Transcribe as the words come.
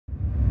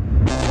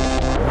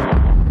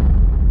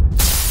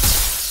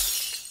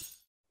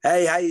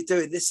Hey, how you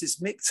doing? This is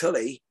Mick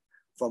Tully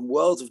from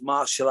World of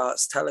Martial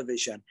Arts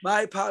Television.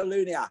 Mahipal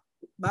Lunia.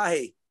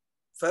 Mahi,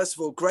 first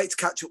of all, great to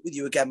catch up with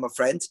you again, my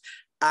friend.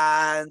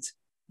 And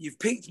you've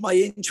piqued my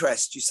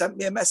interest. You sent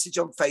me a message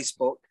on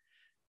Facebook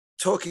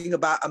talking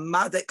about a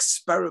mad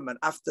experiment.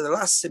 After the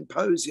last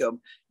symposium,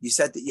 you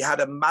said that you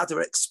had a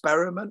madder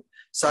experiment.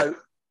 So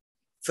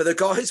for the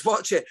guys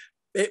watching,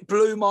 it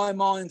blew my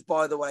mind,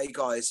 by the way,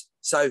 guys.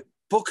 So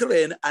buckle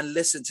in and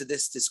listen to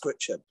this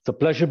description. It's a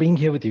pleasure being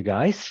here with you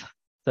guys.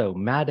 So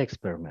mad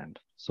experiment.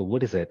 So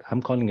what is it?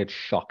 I'm calling it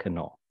shock and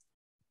awe,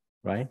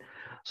 right?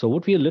 So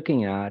what we are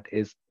looking at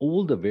is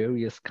all the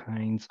various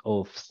kinds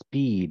of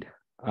speed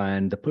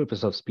and the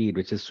purpose of speed,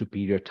 which is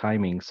superior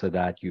timing so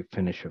that you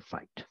finish a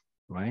fight,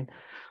 right?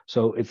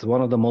 So it's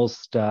one of the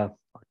most,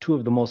 two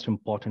of the most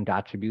important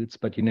attributes,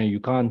 but you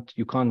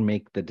can't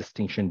make the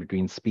distinction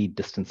between speed,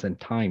 distance, and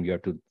time. You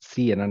have to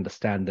see and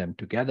understand them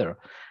together.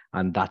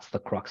 And that's the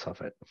crux of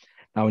it.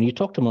 Now, when you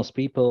talk to most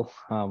people,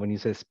 when you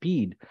say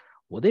speed,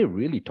 what they're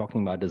really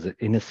talking about is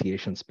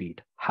initiation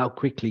speed. How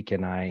quickly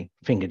can I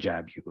finger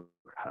jab you?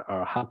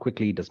 Or how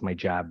quickly does my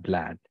jab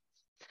land?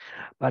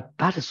 But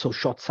that is so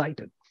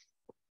short-sighted,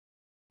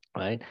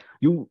 right?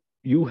 You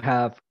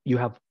have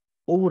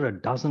over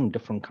a dozen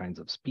different kinds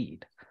of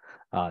speed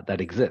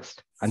that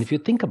exist. And if you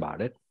think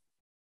about it,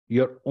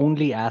 you're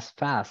only as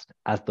fast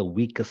as the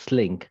weakest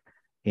link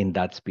in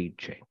that speed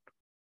chain.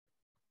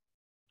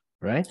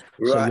 Right?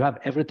 So you have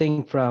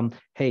everything from,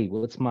 hey,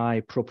 what's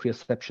my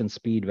proprioception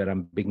speed where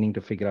I'm beginning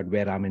to figure out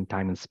where I'm in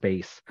time and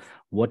space?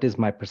 What is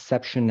my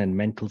perception and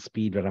mental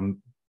speed where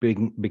I'm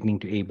beginning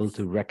to able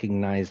to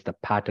recognize the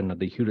pattern or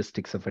the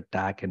heuristics of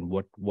attack and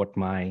what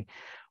my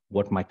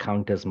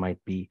counters might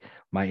be?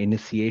 My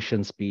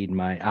initiation speed,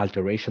 my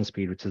alteration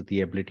speed, which is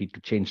the ability to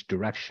change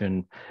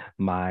direction,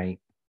 my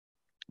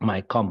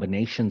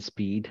combination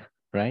speed,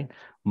 right?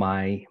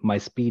 My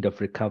speed of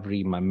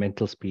recovery, my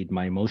mental speed,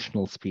 my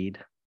emotional speed.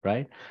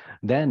 Right?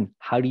 Then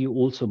how do you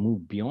also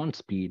move beyond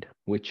speed,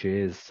 which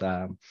is,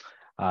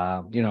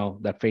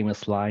 that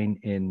famous line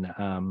in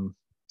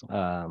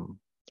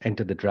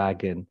Enter the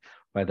Dragon,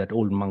 where that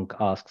old monk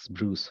asks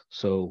Bruce,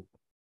 so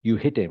you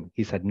hit him?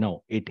 He said,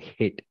 no, it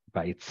hit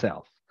by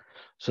itself.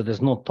 So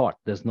there's no thought,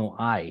 there's no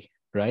I,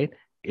 right?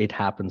 It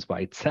happens by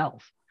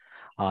itself.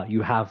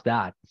 You have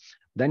that.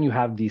 Then you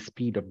have the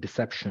speed of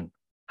deception,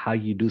 how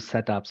you do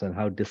setups and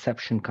how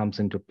deception comes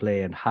into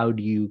play, and how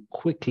do you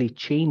quickly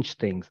change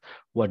things.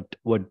 What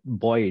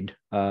Boyd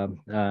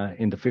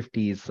in the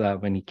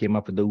 50s, when he came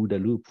up with the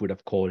OODA loop, would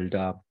have called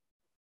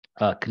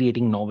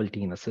creating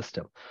novelty in a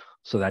system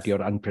so that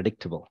you're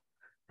unpredictable,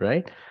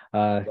 right?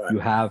 You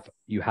have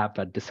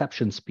that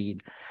deception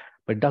speed,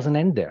 but it doesn't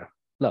end there.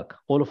 Look,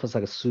 all of us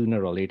are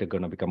sooner or later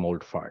going to become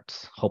old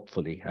farts,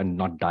 hopefully, and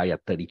not die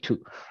at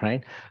 32,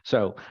 right?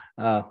 So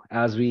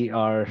as we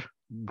are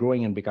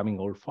growing and becoming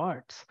old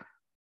farts,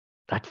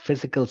 that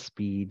physical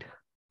speed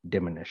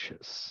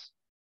diminishes.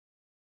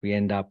 We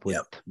end up with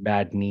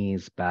bad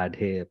knees, bad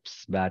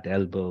hips, bad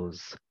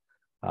elbows.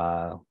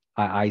 Our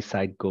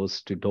eyesight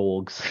goes to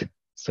dogs,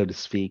 so to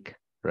speak,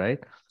 right?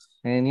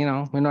 And,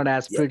 we're not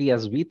as pretty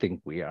as we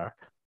think we are.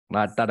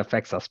 That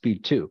affects our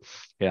speed too,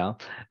 yeah.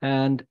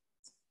 And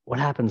what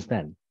happens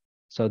then?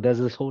 So there's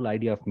this whole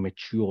idea of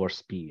mature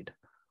speed,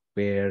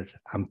 where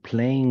I'm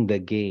playing the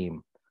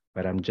game,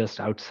 where I'm just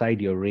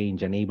outside your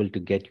range and able to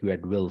get you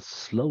at will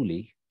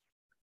slowly,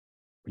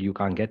 but you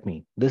can't get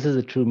me. This is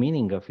the true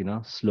meaning of,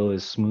 slow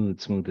is smooth,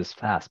 smooth is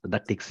fast, but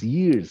that takes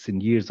years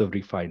and years of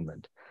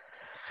refinement.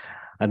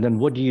 And then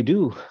what do you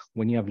do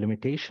when you have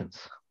limitations?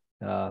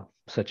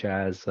 Such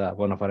as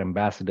one of our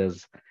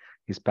ambassadors,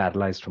 he's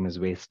paralyzed from his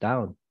waist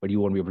down, but you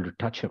won't be able to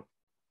touch him.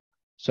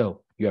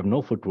 So you have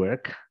no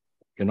footwork,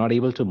 you're not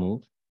able to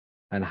move.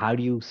 And how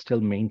do you still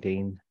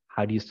maintain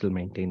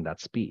that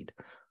speed?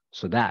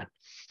 So that.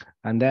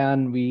 And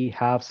then we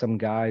have some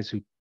guys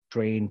who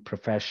train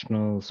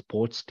professional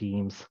sports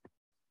teams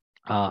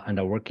and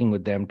are working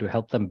with them to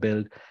help them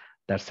build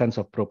that sense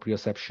of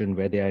proprioception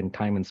where they are in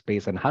time and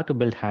space, and how to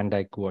build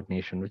hand-eye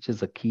coordination, which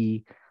is a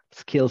key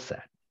skill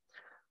set.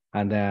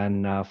 And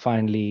then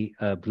finally,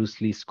 Bruce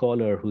Lee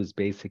scholar who's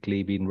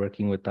basically been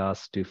working with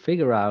us to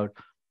figure out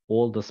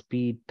all the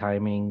speed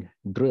timing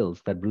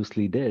drills that Bruce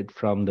Lee did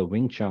from the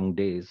Wing Chun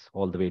days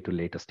all the way to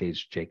later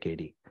stage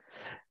JKD.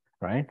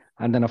 Right?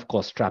 And then, of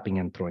course, strapping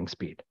and throwing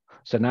speed.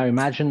 So now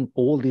imagine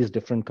all these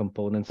different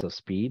components of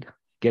speed,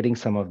 getting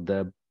some of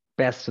the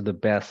best of the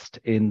best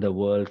in the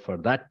world for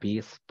that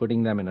piece,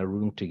 putting them in a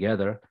room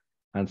together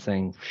and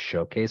saying,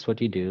 showcase what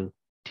you do,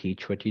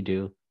 teach what you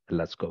do, and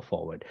let's go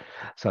forward.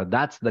 So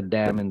that's the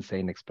damn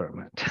insane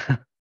experiment.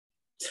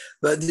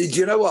 But did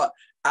you know what?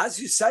 As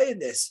you're saying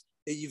this,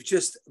 you've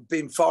just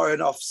been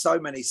firing off so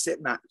many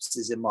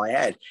synapses in my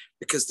head,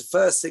 because the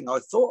first thing I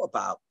thought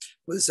about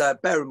was,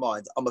 bear in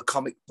mind, I'm a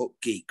comic book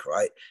geek,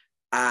 right?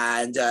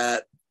 And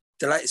the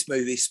latest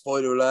movie,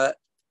 spoiler alert,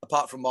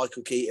 apart from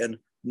Michael Keaton,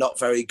 not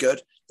very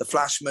good, the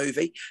Flash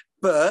movie.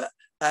 But,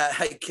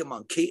 hey, come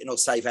on, Keaton will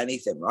save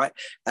anything, right?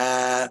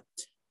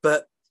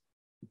 But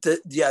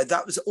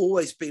that was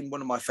always been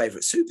one of my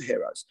favorite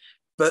superheroes.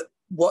 But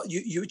what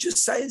you were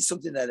just saying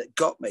something there that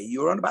got me.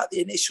 You were on about the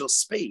initial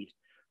speed,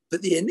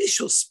 but the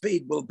initial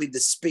speed will be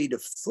the speed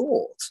of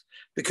thought,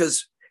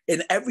 because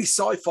in every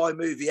sci-fi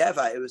movie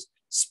ever, it was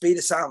speed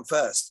of sound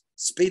first,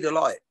 speed of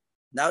light.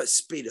 Now it's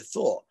speed of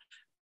thought.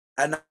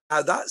 And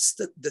now that's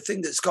the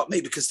thing that's got me,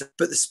 because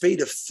but the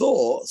speed of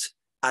thought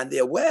and the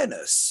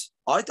awareness,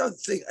 I don't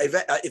think if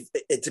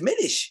it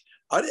diminish.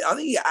 I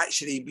think it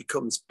actually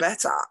becomes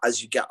better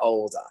as you get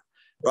older,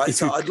 right?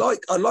 So I'd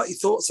like your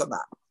thoughts on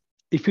that.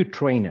 If you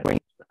train it,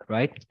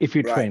 right? If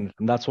you train it,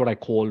 and that's what I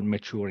call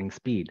maturing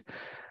speed.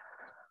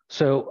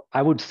 So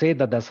I would say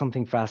that there's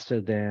something faster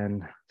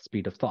than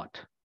speed of thought,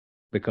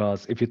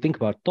 because if you think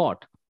about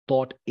thought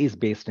is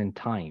based in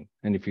time.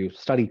 And if you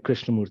study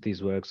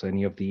Krishnamurti's works or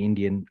any of the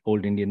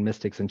old Indian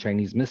mystics and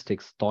Chinese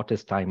mystics, thought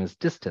is time is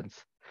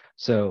distance.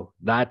 So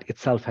that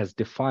itself has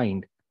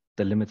defined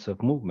the limits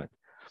of movement.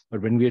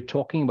 But when we are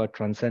talking about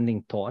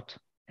transcending thought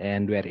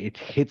and where it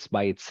hits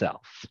by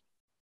itself,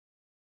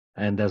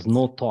 and there's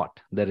no thought,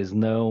 there is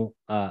no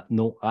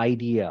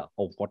idea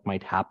of what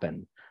might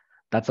happen,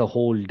 that's a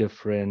whole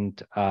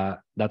different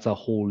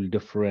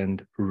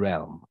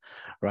realm,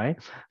 right?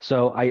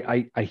 So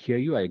I hear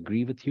you, I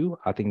agree with you.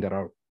 I think there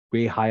are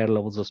way higher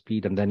levels of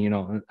speed. And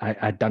then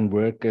I'd done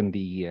work in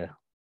the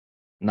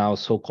now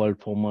so-called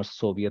former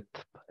Soviet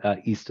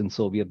Eastern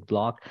Soviet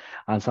bloc,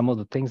 and some of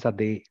the things that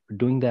they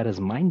doing there is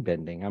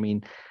mind-bending. I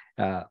mean,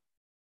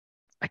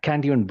 I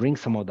can't even bring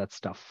some of that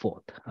stuff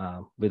forth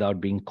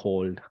without being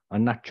called a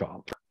nut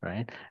job,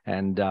 right?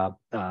 And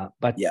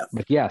but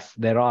yes,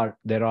 there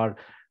are.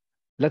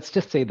 Let's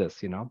just say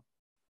this,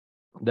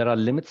 there are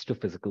limits to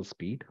physical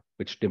speed,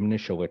 which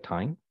diminish over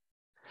time.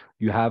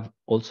 You have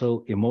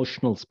also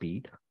emotional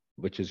speed,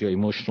 which is your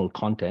emotional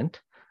content,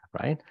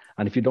 right?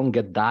 And if you don't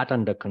get that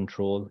under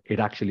control, it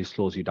actually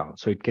slows you down.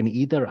 So it can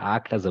either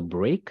act as a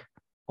brake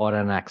or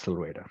an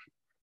accelerator,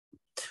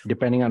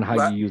 depending on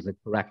how you use it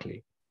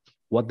correctly.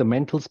 What the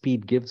mental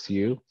speed gives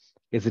you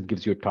is it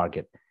gives you a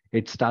target.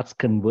 It starts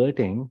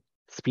converting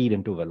speed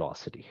into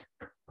velocity,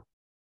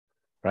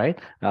 right?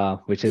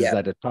 Which is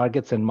that a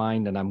target's in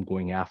mind and I'm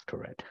going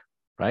after it,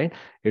 right?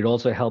 It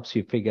also helps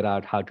you figure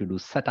out how to do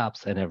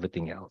setups and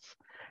everything else.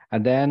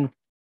 And then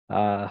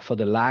for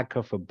the lack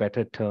of a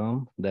better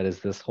term, there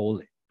is this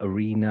whole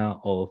arena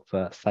of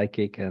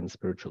psychic and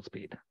spiritual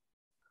speed,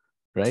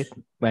 right?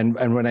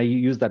 When I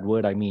use that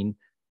word, I mean,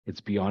 it's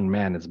beyond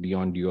man, it's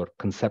beyond your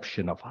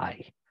conception of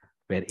I,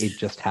 where it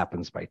just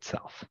happens by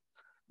itself.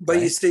 But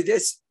right? You see,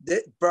 this,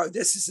 bro,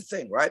 this is the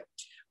thing, right?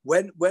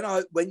 When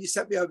you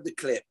sent me over the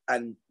clip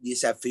and you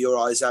said for your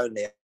eyes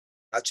only,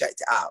 I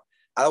checked it out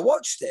and I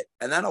watched it,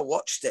 and then I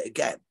watched it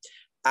again.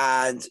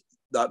 And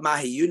like,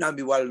 Mahi, you know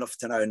me well enough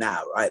to know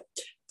now, right,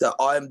 that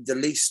I'm the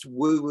least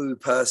woo-woo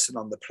person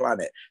on the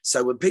planet.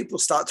 So when people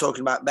start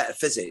talking about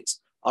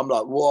metaphysics, I'm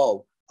like,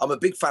 whoa, I'm a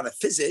big fan of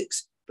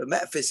physics, but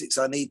metaphysics,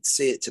 I need to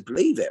see it to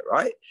believe it,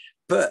 right?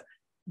 But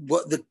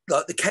what the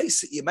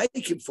case that you're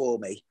making for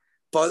me,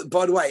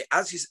 by the way,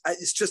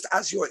 it's just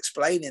as you're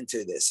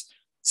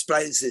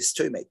explains this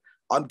to me,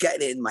 I'm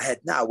getting it in my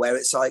head now, where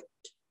it's like,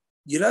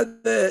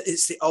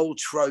 it's the old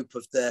trope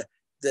of the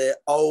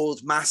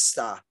old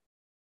master,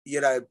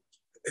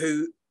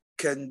 who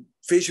can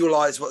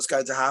visualize what's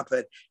going to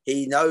happen.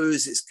 He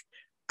knows it's,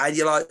 and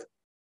you're like,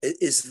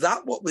 is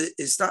that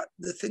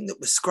the thing that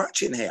we're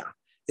scratching here?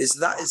 Is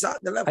that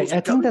the level?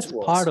 I think that's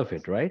part of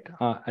it, right?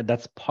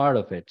 That's part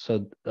of it.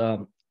 So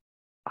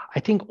I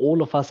think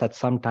all of us at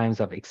some times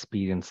have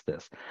experienced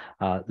this.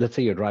 Let's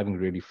say you're driving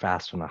really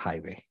fast on a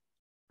highway,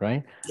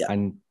 right? Yeah.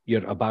 And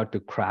you're about to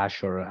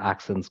crash or an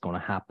accident's going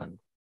to happen.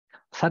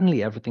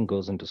 Suddenly everything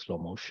goes into slow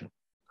motion.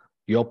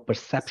 Your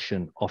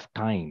perception of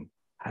time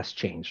has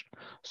changed.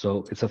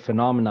 So it's a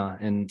phenomena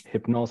in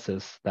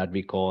hypnosis that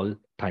we call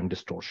time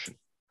distortion.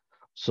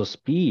 So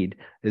speed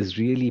is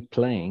really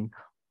playing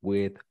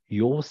with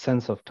your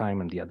sense of time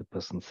and the other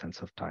person's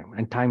sense of time.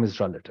 And time is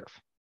relative,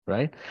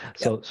 right?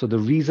 Yeah. So the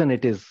reason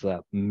it is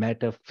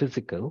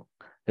metaphysical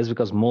is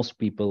because most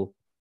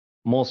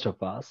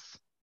of us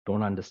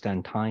don't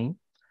understand time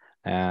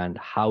and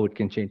how it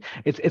can change.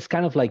 It's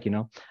kind of like,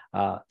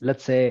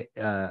 let's say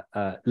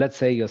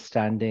you're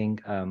standing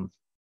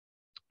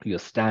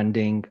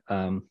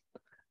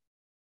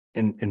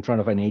in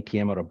front of an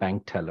ATM or a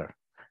bank teller,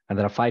 and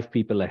there are 5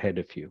 people ahead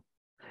of you.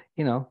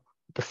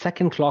 The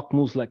second clock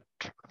moves like,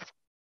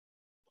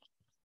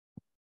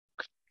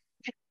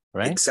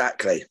 right?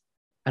 Exactly.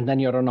 And then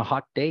you're on a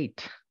hot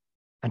date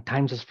and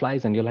time just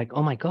flies and you're like,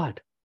 oh my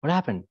God, what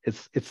happened?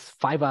 It's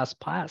 5 hours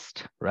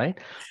past, right?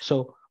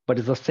 So, but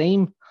it's the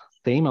same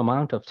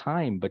amount of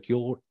time, but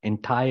your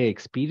entire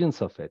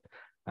experience of it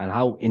and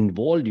how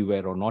involved you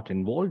were or not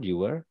involved you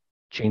were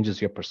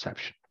changes your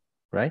perception,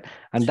 right?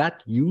 And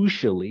that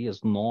usually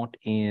is not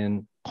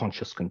in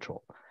conscious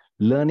control.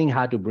 Learning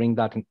how to bring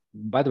that in,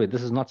 by the way,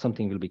 this is not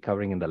something we'll be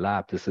covering in the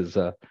lab. This is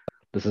a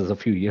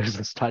few years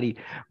of study,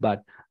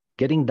 but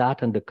getting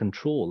that under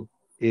control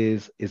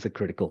is a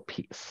critical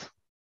piece.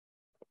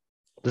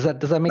 Does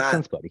that make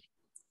sense, buddy?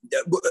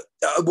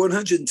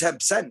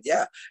 110%.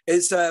 Yeah.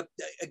 It's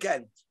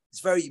again,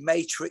 it's very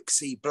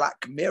matrixy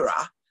Black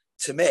Mirror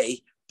to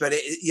me, but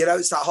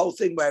it's that whole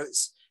thing where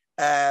it's,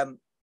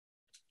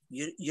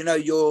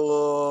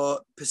 your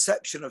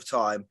perception of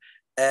time.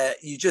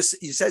 You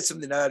said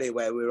something earlier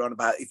where we were on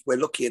about if we're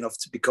lucky enough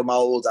to become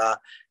older,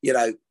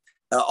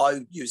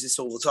 I use this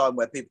all the time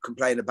where people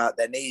complain about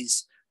their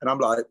knees, and I'm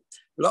like,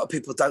 a lot of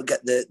people don't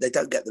get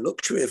the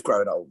luxury of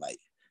growing old, mate.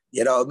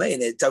 You know what I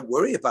mean? Don't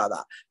worry about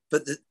that.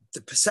 But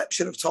the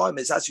perception of time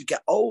is as you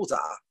get older,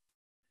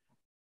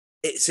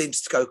 it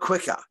seems to go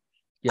quicker.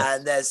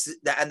 Yes.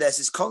 And there's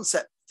this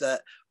concept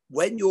that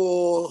when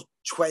you're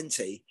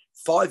 20,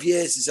 5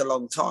 years is a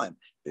long time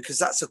because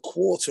that's a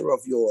quarter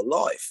of your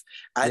life.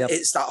 And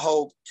it's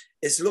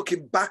it's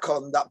looking back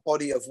on that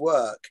body of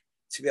work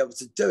to be able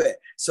to do it.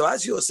 So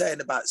as you're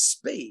saying about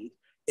speed,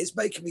 it's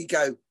making me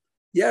go,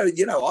 yeah,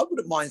 I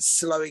wouldn't mind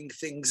slowing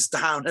things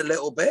down a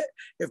little bit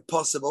if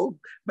possible,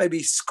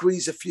 maybe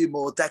squeeze a few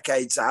more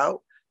decades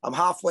out. I'm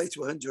halfway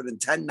to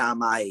 110 now,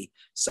 May.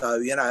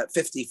 So, at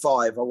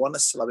 55, I want to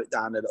slow it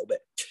down a little bit.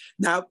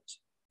 Now,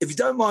 if you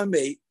don't mind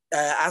me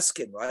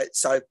asking, right?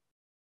 So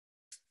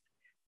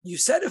you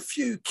said a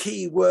few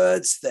key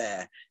words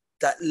there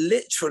that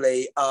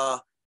literally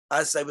are,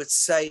 as they would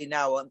say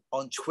now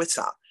on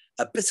Twitter,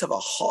 a bit of a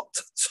hot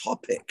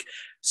topic.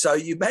 So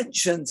you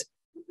mentioned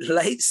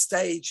late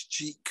stage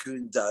Jeet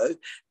Kune Do,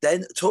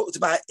 then talked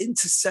about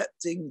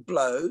intercepting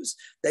blows,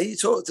 then you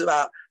talked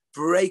about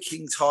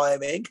breaking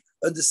timing,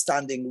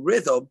 understanding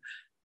rhythm.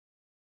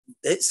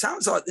 It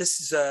sounds like this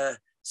is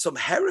some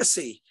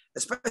heresy,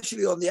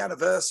 especially on the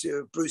anniversary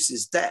of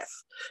Bruce's death,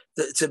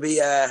 that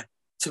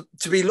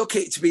to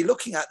be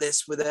looking at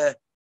this with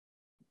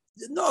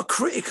not a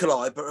critical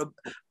eye, but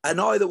an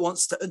eye that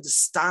wants to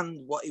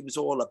understand what he was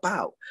all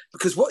about.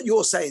 Because what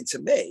you're saying to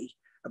me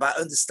about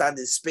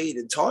understanding speed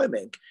and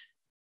timing,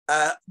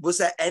 was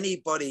there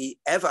anybody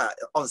ever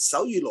on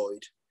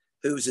celluloid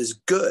who was as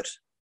good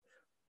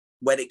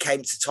when it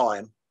came to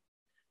time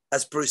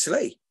as Bruce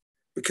Lee?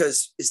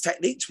 Because his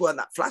techniques weren't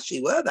that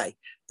flashy, were they?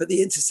 But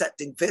the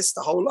intercepting fist,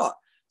 the whole lot.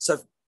 So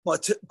my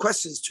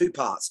question's two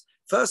parts.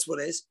 First one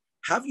is,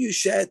 have you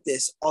shared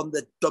this on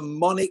the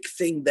demonic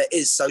thing that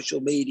is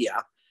social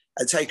media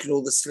and taken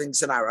all the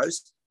slings and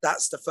arrows?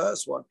 That's the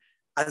first one.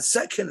 And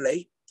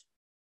secondly,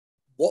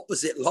 what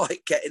was it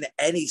like getting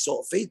any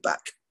sort of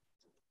feedback?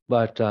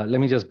 But let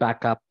me just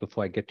back up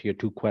before I get to your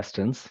two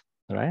questions,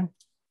 all right?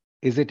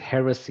 Is it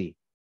heresy?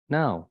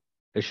 No,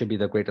 it should be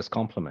the greatest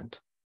compliment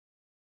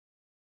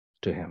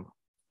to him,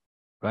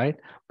 right?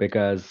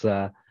 Because,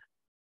 where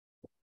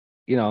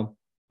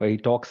he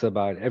talks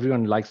about,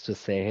 everyone likes to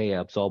say, hey,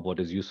 absorb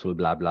what is useful,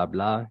 blah, blah,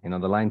 blah, the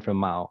line from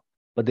Mao,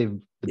 but they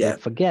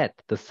forget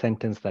the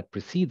sentence that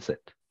precedes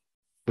it,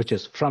 which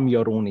is from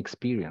your own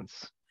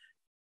experience.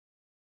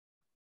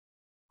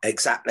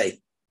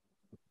 Exactly.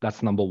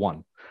 That's number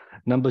one.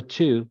 Number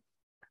two,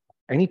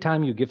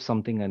 anytime you give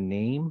something a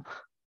name,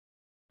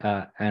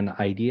 an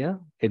idea,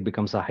 it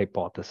becomes a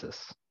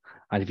hypothesis.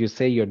 And if you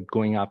say you're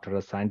going after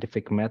a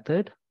scientific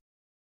method,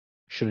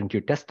 shouldn't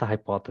you test the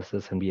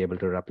hypothesis and be able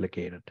to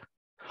replicate it?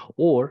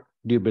 Or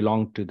do you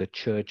belong to the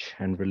church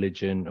and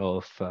religion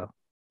of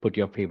put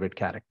your favorite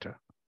character,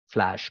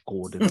 Flash,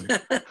 Gordon,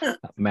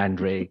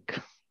 Mandrake,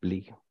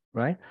 Lee,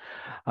 right?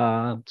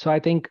 So I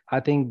think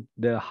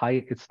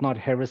it's not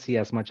heresy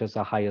as much as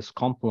the highest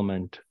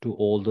compliment to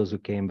all those who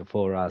came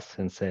before us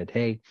and said,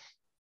 hey,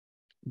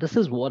 this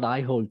is what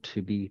I hold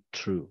to be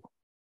true,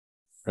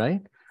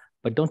 right?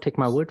 But don't take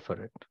my word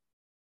for it.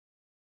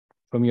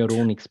 From your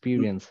own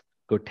experience,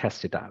 go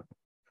test it out.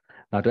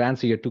 Now, to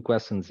answer your two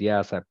questions,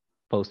 yes, I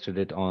posted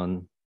it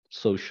on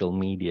social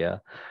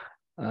media.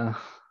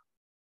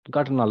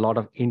 Gotten a lot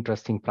of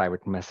interesting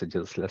private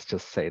messages, let's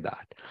just say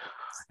that.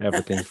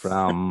 Everything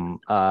from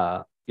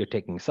you're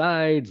taking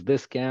sides,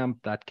 this camp,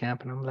 that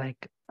camp. And I'm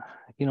like,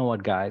 you know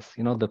what, guys?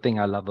 The thing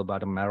I love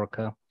about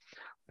America?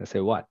 They say,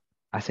 what?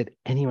 I said,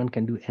 anyone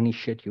can do any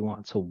shit you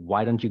want. So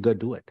why don't you go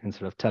do it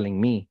instead of telling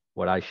me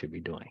what I should be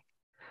doing,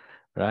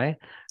 right?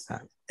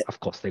 Of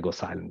course, they go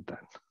silent then.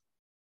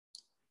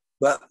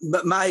 But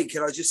Mike,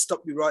 can I just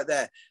stop you right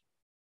there?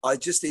 I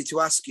just need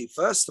to ask you,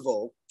 first of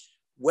all,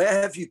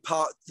 where have you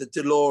parked the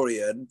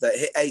DeLorean that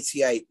hit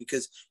 88?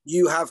 Because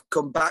you have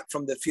come back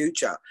from the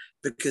future.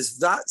 Because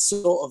that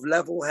sort of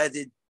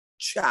level-headed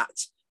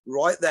chat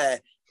right there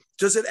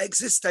doesn't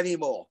exist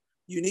anymore.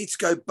 You need to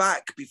go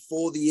back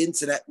before the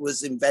internet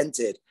was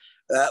invented.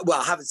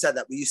 Well, I haven't said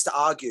that. We used to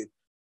argue.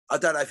 I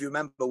don't know if you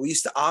remember, we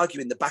used to argue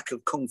in the back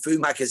of Kung Fu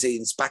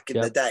magazines back in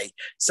the day.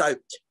 So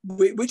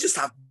we just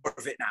have more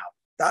of it now.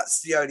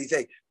 That's the only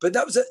thing. But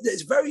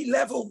it's very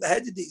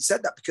level-headed that you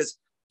said that, because,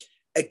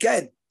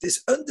 again,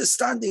 this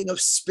understanding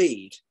of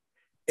speed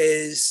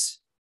is,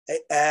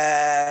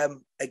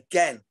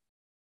 again,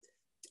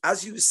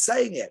 as you were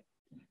saying it,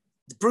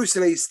 Bruce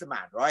Lee's the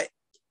man, right?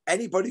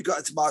 Anybody who got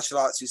into martial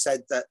arts who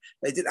said that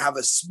they didn't have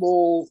a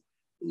small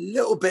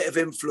little bit of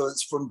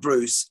influence from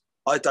Bruce,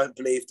 I don't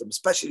believe them,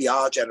 especially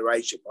our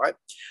generation, right?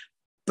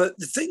 But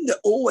the thing that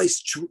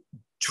always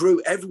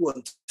drew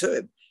everyone to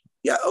him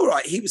Yeah, all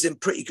right, he was in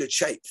pretty good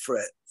shape for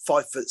a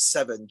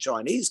 5'7"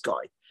 Chinese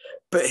guy,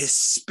 but his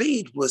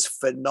speed was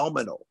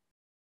phenomenal.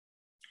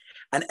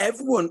 And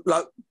everyone,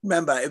 like,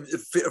 remember,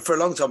 for a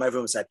long time,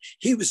 everyone said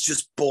he was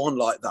just born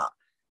like that.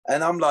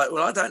 And I'm like,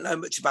 well, I don't know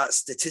much about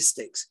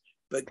statistics,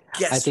 but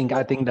guess I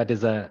think that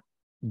is a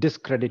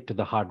discredit to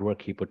the hard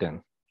work he put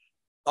in.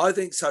 I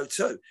think so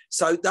too.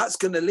 So that's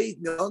going to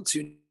lead me on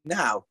to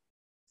now,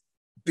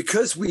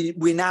 because we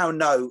now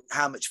know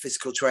how much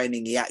physical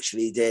training he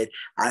actually did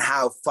and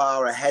how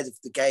far ahead of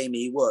the game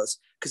he was,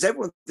 because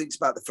everyone thinks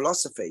about the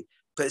philosophy,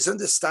 but it's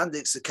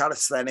understanding the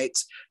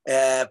calisthenics,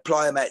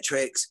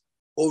 plyometrics,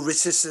 or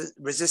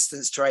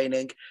resistance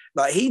training.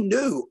 Like, he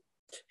knew,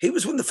 he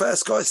was one of the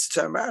first guys to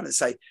turn around and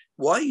say,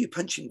 why are you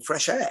punching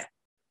fresh air?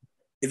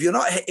 If you're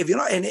not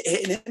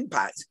hitting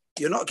impact,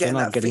 you're not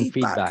getting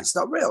feedback. It's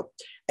not real.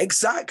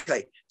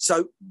 Exactly.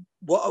 So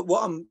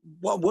what I'm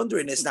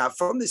wondering is, now,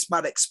 from this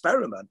mad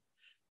experiment,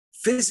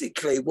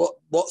 physically,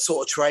 what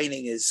sort of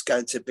training is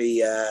going to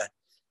be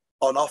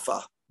on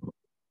offer?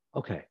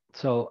 Okay,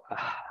 so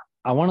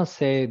I want to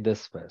say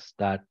this first,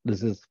 that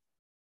this is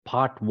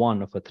part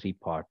one of a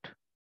three-part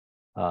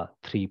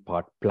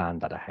plan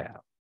that I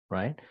have,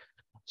 right?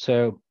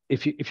 So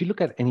if you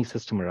look at any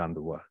system around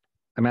the world,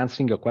 I'm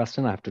answering your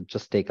question. I have to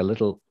just take a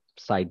little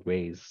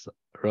sideways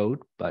road,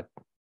 but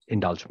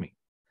indulge me.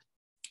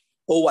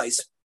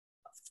 Always.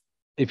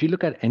 If you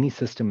look at any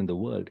system in the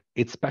world,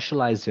 it's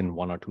specialized in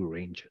one or two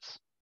ranges.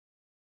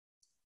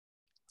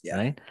 Yeah.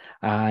 Right?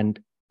 And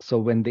so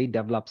when they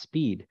developed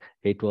speed,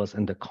 it was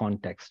in the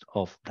context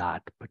of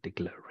that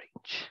particular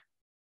range.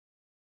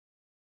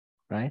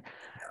 Right?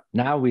 Yeah.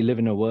 Now we live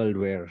in a world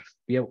where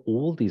we have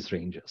all these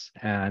ranges.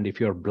 And if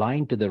you're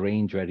blind to the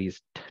range where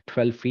he's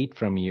 12 feet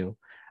from you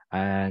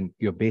and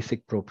your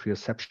basic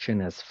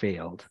proprioception has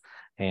failed,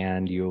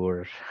 and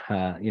your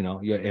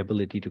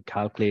ability to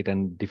calculate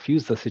and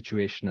diffuse the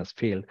situation has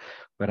failed,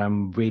 but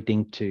I'm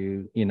waiting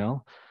to,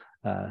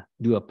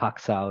 do a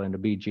Paksao and a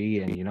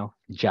BG and,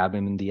 jab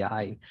him in the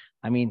eye.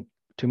 I mean,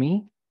 to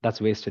me, that's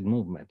wasted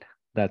movement.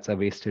 That's a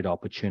wasted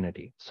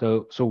opportunity.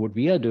 So what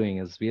we are doing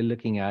is we are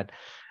looking at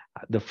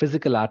the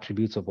physical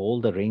attributes of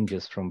all the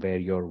ranges from where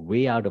you're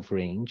way out of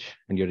range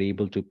and you're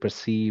able to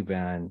perceive.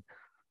 And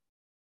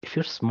if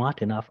you're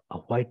smart enough,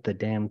 avoid the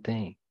damn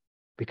thing.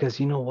 Because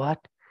you know what?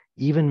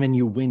 Even when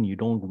you win, you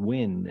don't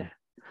win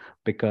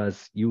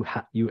because you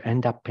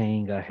end up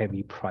paying a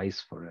heavy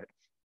price for it,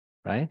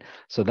 right?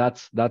 So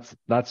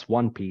that's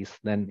one piece.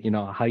 Then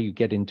how you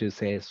get into,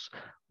 say,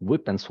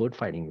 whip and sword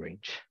fighting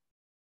range.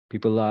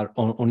 People are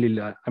only.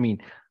 I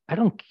mean, I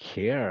don't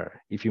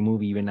care if you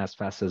move even as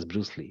fast as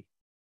Bruce Lee.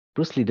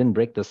 Bruce Lee didn't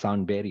break the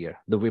sound barrier.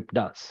 The whip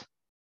does.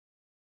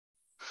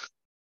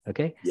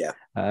 Okay.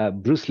 Yeah.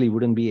 Bruce Lee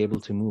wouldn't be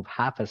able to move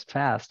half as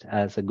fast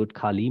as a good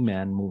Kali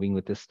man moving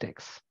with his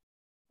sticks.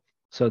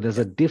 So there's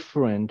a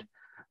different,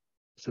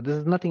 so this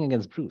is nothing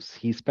against Bruce.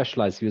 He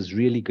specialized, he was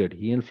really good.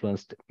 He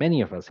influenced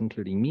many of us,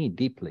 including me,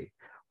 deeply,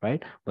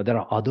 right? But there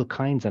are other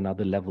kinds and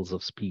other levels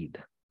of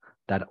speed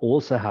that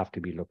also have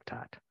to be looked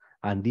at.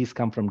 And these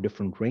come from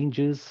different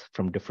ranges,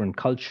 from different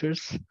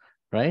cultures,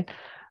 right?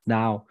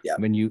 Now,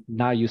 when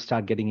you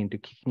start getting into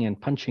kicking and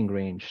punching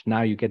range,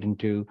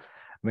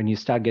 when you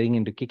start getting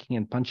into kicking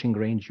and punching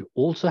range, you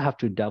also have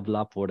to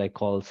develop what I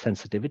call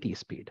sensitivity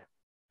speed.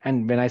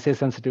 And when I say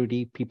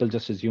sensitivity, people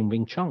just assume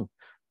Wing Chun.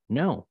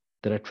 No,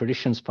 there are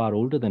traditions far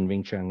older than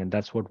Wing Chun. And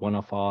that's what one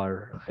of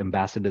our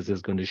ambassadors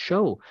is going to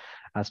show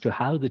as to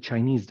how the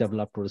Chinese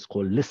developed what is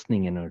called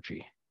listening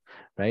energy,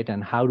 right?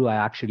 And how do I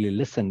actually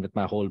listen with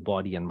my whole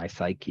body and my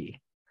psyche,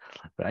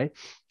 right?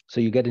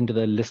 So you get into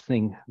the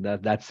listening,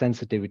 that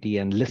sensitivity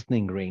and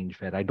listening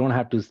range where I don't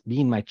have to be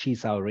in my Chi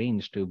Sao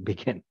range to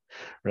begin,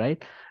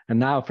 right? And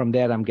now from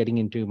there, I'm getting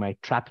into my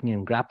trapping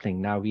and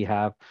grappling. Now we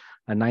have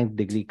a 9th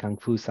degree Kung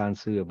Fu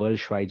Sansu, a world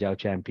Shuai Jiao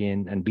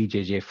champion, and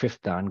BJJ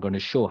 5th Dan going to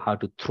show how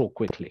to throw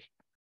quickly.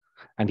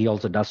 And he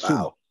also does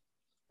sumo.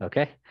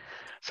 Okay.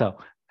 So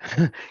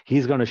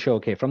he's going to show,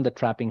 okay, from the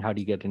trapping, how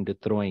do you get into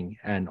throwing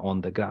and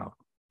on the ground,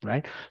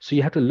 right? So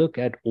you have to look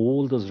at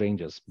all those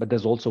ranges, but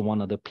there's also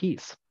one other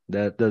piece.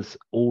 There's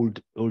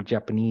old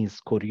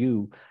Japanese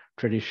Koryu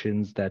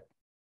traditions that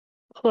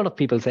a lot of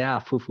people say,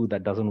 fufu,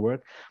 that doesn't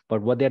work.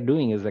 But what they're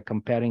doing is they're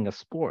comparing a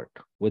sport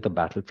with a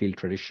battlefield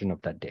tradition of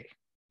that day.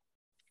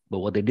 But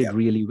what they did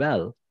really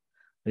well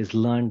is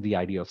learn the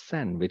idea of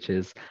Zen, which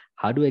is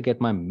how do I get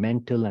my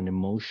mental and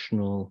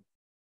emotional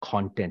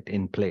content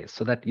in place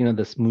so that,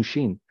 this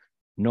Mushin,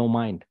 no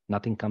mind,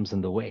 nothing comes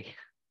in the way.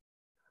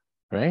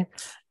 Right?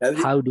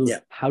 How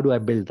do I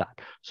build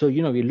that? So,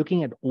 we're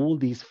looking at all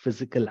these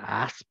physical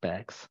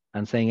aspects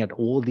and saying at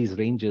all these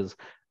ranges,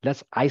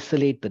 let's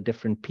isolate the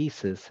different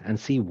pieces and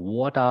see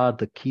what are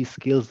the key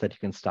skills that you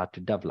can start to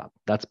develop.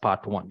 That's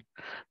part one.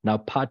 Now,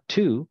 part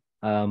two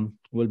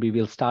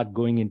we'll start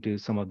going into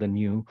some of the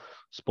new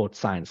sports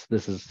science.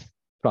 This is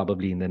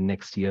probably in the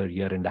next year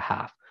and a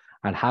half,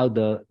 and how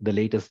the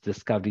latest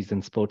discoveries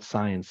in sports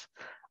science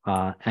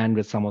and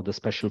with some of the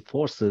special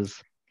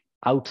forces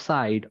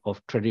outside of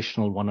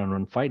traditional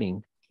one-on-one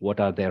fighting, what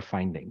are their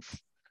findings?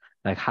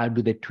 Like, how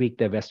do they tweak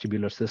their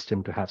vestibular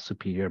system to have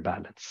superior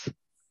balance?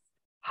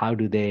 How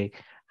do they,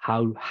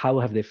 how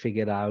have they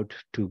figured out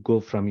to go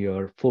from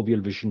your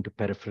foveal vision to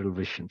peripheral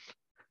vision,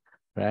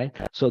 right?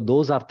 So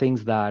those are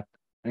things that,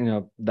 you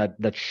know,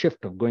 that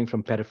shift of going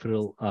from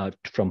peripheral,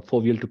 from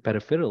foveal to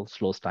peripheral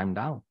slows time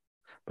down.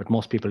 But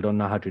most people don't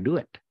know how to do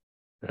it,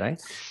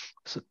 right?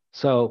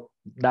 So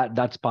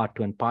that's part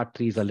two, and part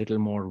three is a little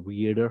more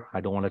weirder.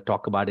 I don't want to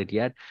talk about it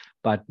yet,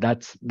 but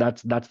that's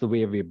the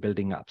way we're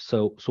building up.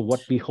 So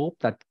what we hope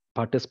that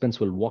participants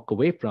will walk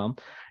away from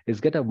is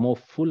get a more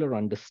fuller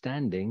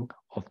understanding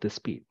of the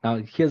speed. Now,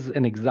 here's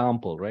an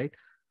example, right?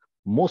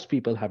 Most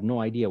people have no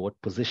idea what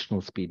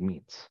positional speed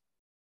means.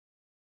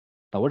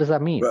 Now, what does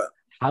that mean? Right.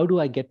 How do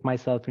I get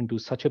myself into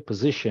such a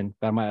position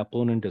where my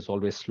opponent is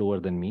always slower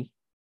than me,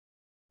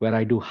 where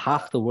I do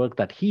half the work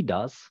that he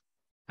does,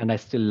 and I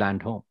still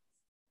land home?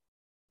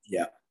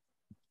 Yeah.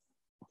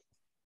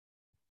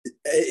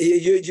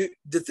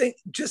 The thing,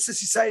 just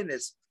as you're saying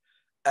this,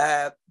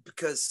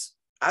 because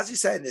as you're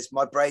saying this,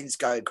 my brain's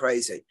going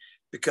crazy.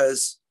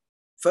 Because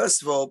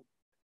first of all,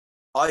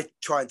 I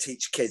try and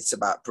teach kids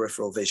about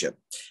peripheral vision,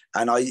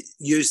 and I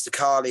use the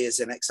Kali as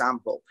an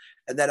example.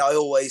 And then I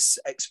always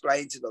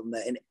explain to them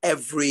that in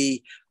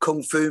every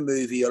kung fu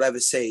movie you'll ever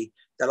see,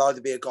 there'll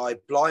either be a guy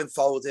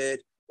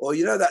blindfolded, or,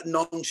 you know, that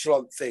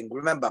nonchalant thing.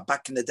 Remember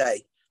back in the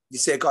day, you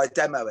see a guy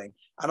demoing,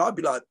 and I'd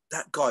be like,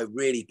 that guy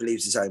really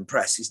believes his own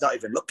press. He's not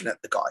even looking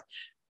at the guy.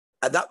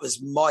 And that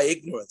was my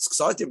ignorance,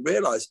 because I didn't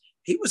realize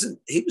he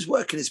was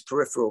working his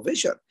peripheral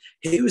vision.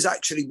 He was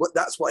actually,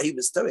 that's what he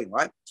was doing,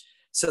 right?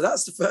 So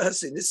that's the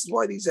first thing. This is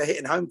why these are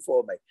hitting home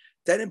for me.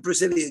 Then in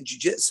Brazilian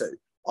Jiu-Jitsu,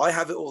 I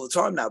have it all the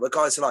time now, where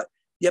guys are like,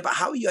 yeah, but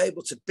how are you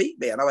able to beat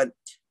me? And I went,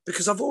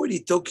 because I've already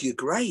dug your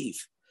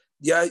grave.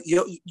 Yeah,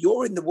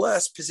 you're in the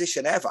worst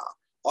position ever.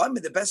 I'm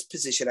in the best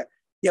position.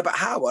 Yeah, but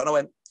how? And I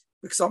went,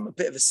 because I'm a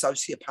bit of a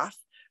sociopath.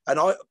 And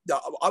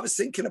I was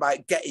thinking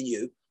about getting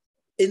you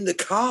in the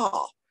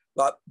car,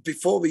 like,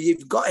 before we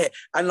even got here.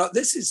 And like,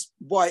 this is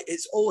why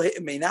it's all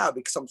hitting me now,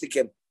 because I'm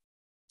thinking,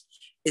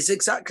 it's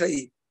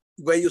exactly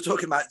where you're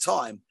talking about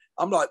time.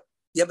 I'm like,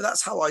 yeah, but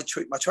that's how I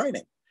treat my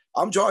training.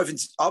 I'm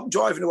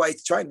driving away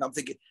to train, and I'm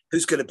thinking,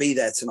 who's going to be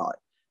there tonight?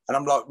 And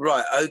I'm like,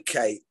 right,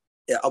 okay.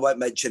 Yeah, I won't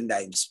mention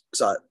names,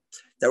 because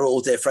they're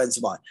all dear friends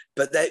of mine,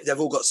 but they've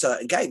all got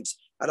certain games.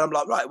 And I'm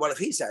like, right, well, if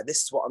he's there,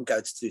 this is what I'm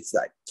going to do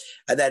today.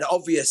 And then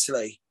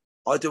obviously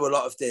I do a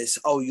lot of this,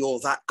 oh, you're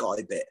that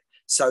guy bit.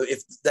 So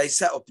if they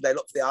set up, they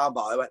look for the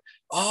armbar, I went,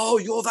 oh,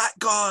 you're that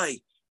guy.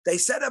 They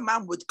said a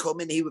man would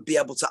come and he would be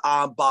able to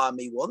armbar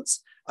me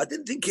once. I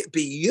didn't think it'd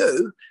be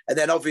you. And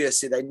then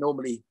obviously they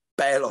normally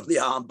bail on the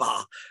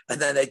armbar, and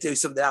then they do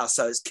something else.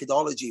 So it's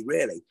kidology,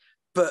 really.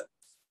 But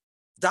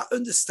that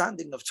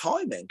understanding of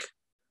timing,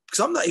 because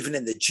I'm not even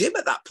in the gym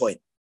at that point.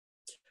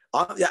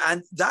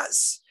 And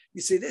that's,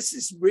 you see, this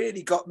has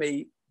really got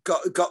me,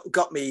 well, it's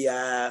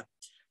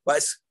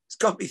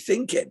got me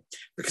thinking,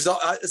 because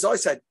as I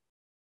said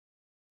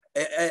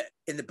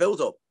in the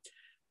build-up,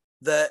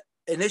 that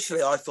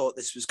initially I thought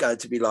this was going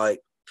to be like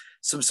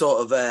some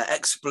sort of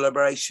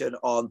exploration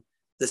on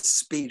the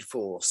Speed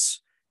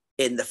Force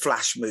in the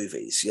Flash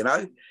movies, you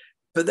know?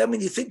 But then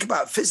when you think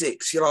about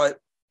physics, you're like,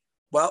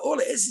 well, all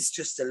it is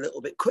just a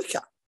little bit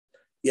quicker,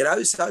 you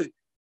know? So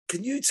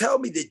can you tell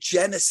me the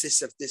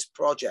genesis of this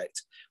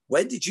project?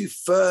 When did you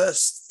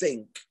first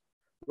think,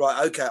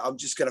 right, okay, I'm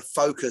just going to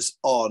focus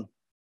on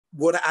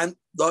what, and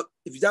like,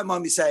 if you don't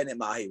mind me saying it,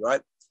 Mahi,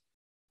 right?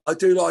 I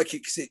do like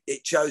it because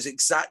it shows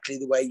exactly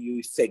the way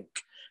you think.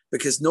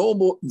 Because I don't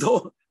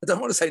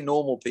want to say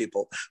normal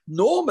people.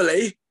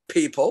 Normally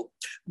people,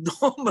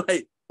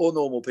 normally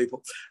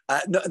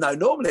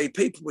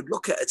people would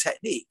look at a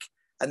technique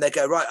and they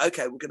go, right,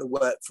 okay, we're going to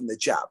work from the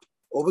jab,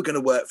 or we're going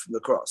to work from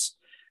the cross.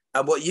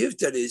 And what you've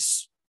done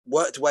is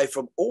worked away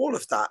from all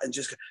of that and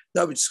just,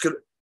 no, we're just going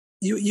to,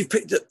 you've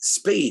picked up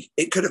speed.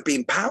 It could have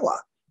been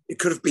power. It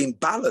could have been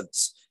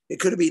balance.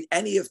 It could have been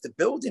any of the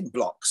building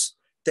blocks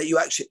that you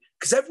actually,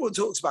 because everyone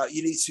talks about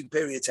you need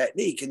superior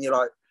technique, and you're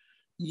like,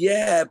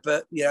 yeah,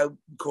 but, you know,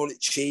 we call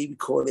it chi, we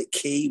call it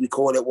ki, we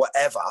call it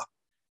whatever.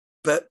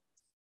 But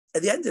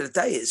at the end of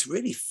the day, it's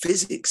really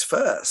physics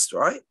first,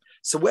 right?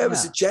 So where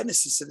was the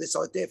genesis of this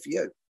idea for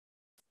you?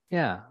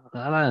 Yeah,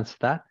 I'll answer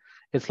that.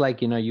 It's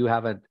like, you know, you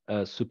have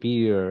a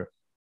superior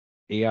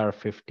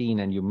AR-15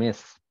 and you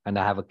miss, and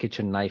I have a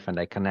kitchen knife and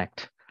I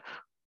connect.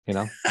 You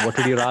know, what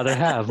would you rather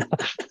have?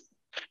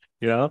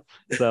 You know,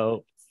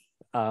 so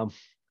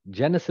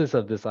genesis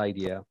of this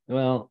idea,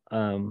 well,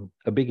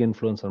 a big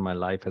influence on my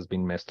life has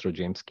been Maestro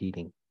James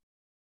Keating.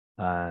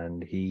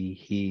 And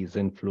he's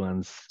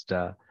influenced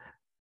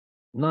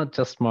not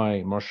just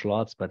my martial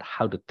arts, but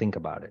how to think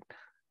about it,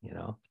 you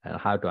know, and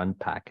how to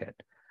unpack it.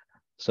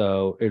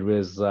 So it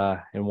was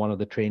in one of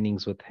the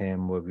trainings with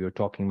him where we were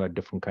talking about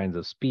different kinds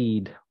of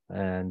speed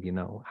and, you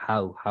know,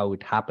 how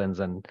it happens.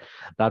 And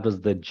that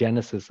was the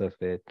genesis of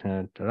it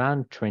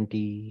around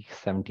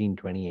 2017,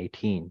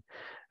 2018.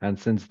 And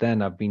since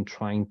then, I've been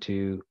trying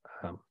to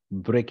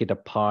break it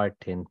apart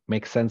and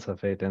make sense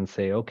of it and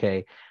say,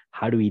 okay,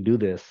 how do we do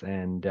this?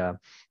 And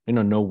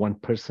no one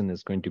person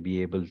is going to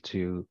be able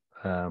to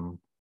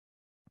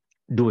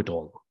do it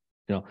all.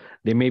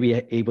 They may be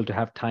able to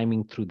have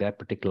timing through that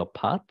particular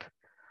path,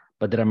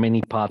 but there are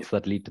many paths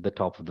that lead to the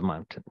top of the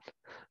mountain.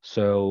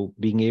 So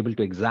being able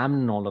to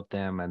examine all of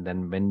them, and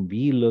then when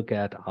we look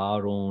at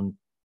our own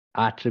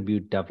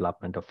attribute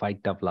development or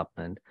fight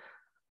development,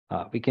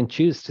 we can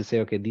choose to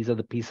say, okay, these are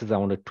the pieces I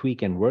want to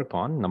tweak and work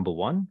on, number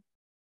one,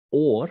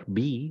 or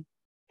B,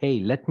 hey,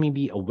 let me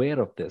be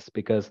aware of this,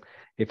 because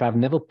if I've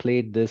never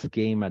played this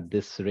game at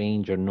this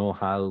range or know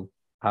how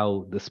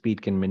the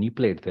speed can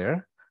manipulate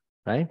there,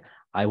 right?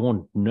 I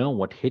won't know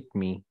what hit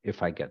me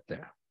if I get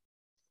there,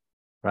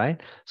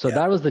 right? So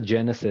that was the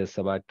genesis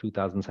about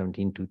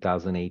 2017,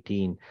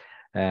 2018.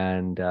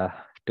 And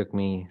took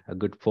me a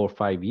good 4 or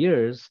 5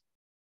 years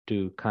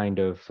to kind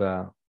of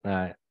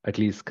at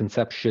least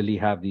conceptually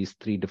have these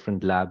 3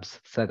 different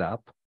labs set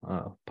up,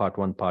 part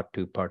 1, part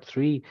 2, part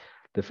 3.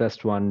 The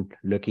first one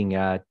looking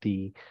at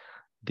the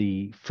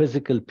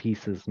physical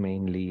pieces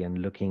mainly, and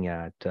looking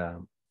at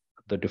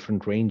the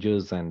different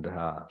ranges, and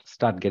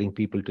start getting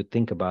people to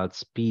think about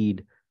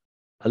speed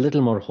a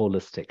little more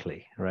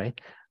holistically, right?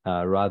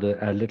 Rather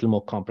a little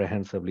more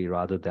comprehensively,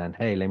 rather than,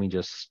 hey, let me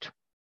just,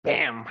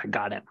 bam, I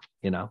got him,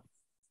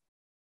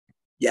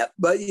 Yeah,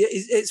 but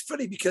it's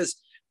funny because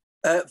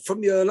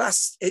from your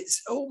last,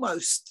 it's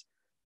almost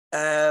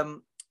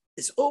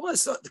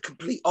like the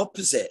complete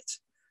opposite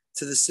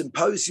to the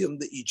symposium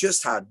that you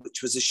just had,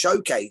 which was a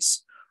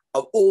showcase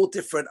of all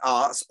different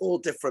arts, all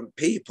different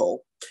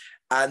people.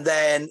 And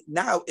then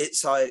now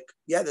it's like,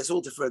 yeah, there's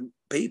all different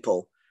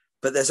people,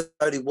 but there's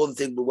only one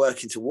thing we're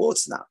working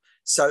towards now.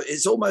 So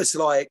it's almost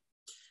like,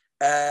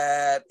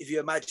 if you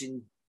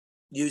imagine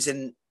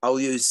I'll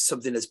use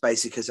something as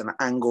basic as an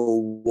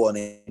angle 1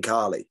 in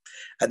Kali,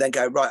 and then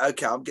go, right,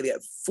 okay, I'm going to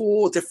get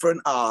 4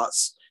 different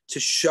arts to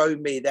show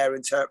me their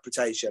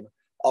interpretation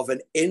of an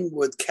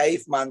inward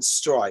caveman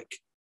strike.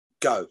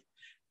 Go.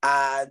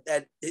 And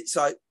then it's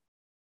like,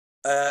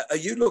 are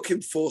you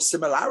looking for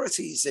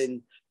similarities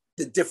in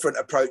the different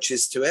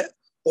approaches to it,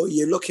 or are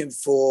you looking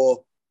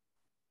for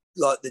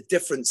like the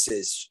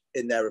differences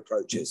in their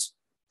approaches?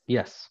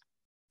 Yes.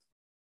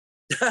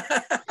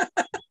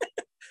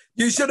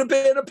 You should have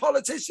been a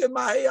politician,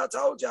 Mahi, I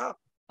told you.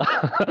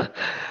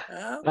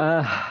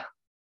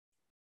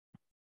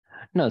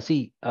 No,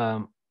 see,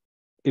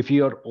 if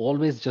you're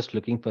always just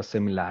looking for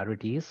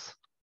similarities,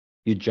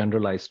 you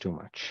generalize too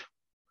much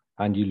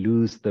and you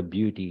lose the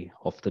beauty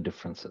of the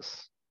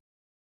differences.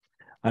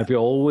 And if you're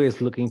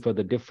always looking for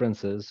the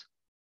differences,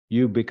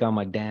 you become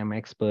a damn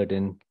expert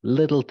in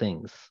little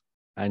things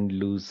and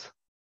lose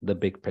the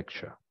big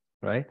picture,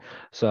 right?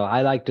 So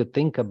I like to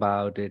think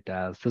about it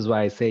as, this is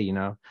why I say,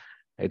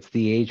 it's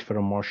the age for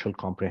a martial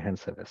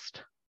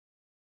comprehensivist,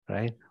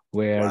 right?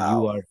 Where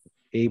you are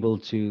able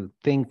to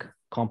think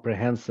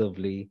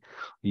comprehensively.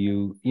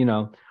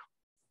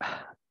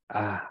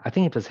 I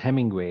think it was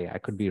Hemingway. I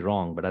could be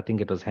wrong, but I think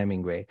it was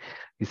Hemingway.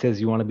 He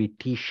says you want to be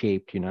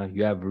T-shaped,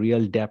 you have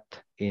real depth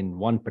in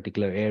one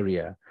particular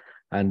area,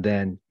 and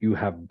then you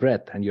have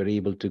breadth, and you're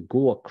able to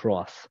go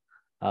across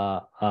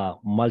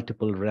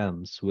multiple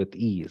realms with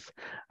ease.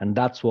 And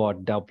that's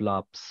what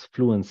develops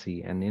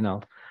fluency. And,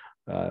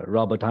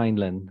 Robert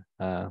Heinlein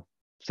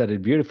said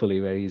it beautifully,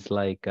 where he's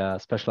like,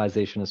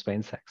 specialization is for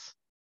insects.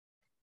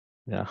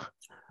 Yeah.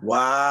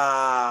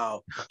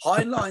 Wow.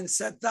 Heinlein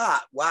said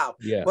that. Wow.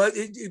 Yeah. Well,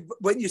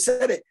 when you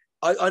said it,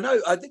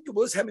 I think it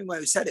was Hemingway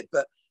who said it,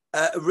 but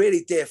a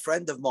really dear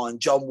friend of mine,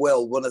 John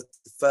Will, one of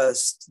the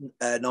first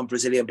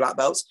non-Brazilian black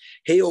belts,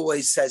 he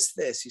always says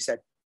this. He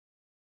said,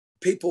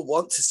 people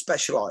want to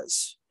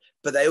specialize,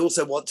 but they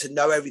also want to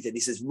know everything.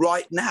 He says,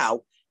 right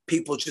now,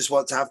 people just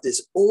want to have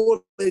this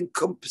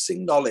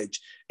all-encompassing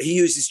knowledge. He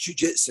uses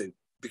jiu-jitsu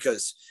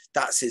because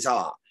that's his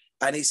art.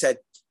 And he said,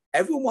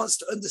 everyone wants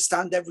to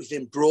understand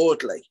everything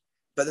broadly,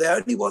 but they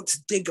only want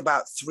to dig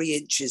about 3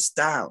 inches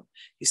down.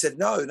 He said,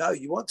 no,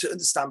 you want to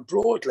understand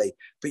broadly,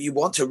 but you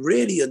want to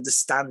really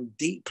understand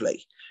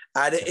deeply.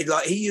 And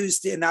like he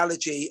used the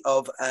analogy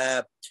of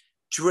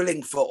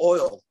drilling for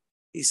oil.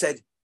 He said,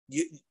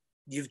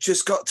 you've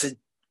just got to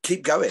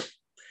keep going.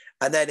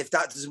 And then if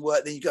that doesn't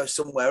work, then you go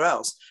somewhere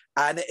else.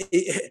 And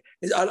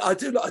I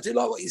do like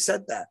what you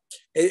said there.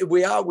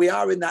 We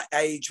are in that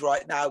age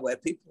right now where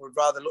people would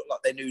rather look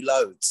like they knew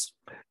loads.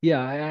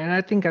 Yeah, and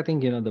I think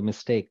the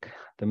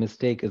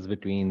mistake is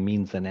between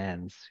means and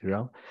ends.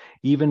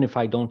 Even if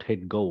I don't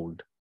hit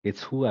gold,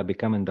 it's who I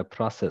become in the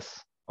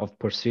process of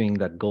pursuing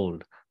that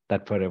gold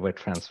that forever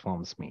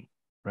transforms me,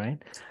 right?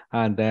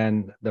 And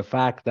then the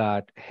fact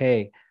that,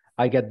 hey,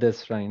 I get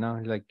this right now,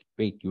 like,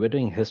 wait, you were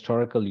doing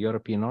historical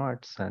European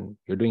arts and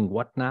you're doing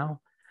what now?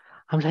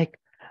 I'm like,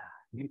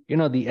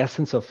 the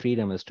essence of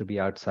freedom is to be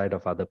outside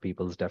of other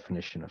people's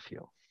definition of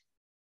you.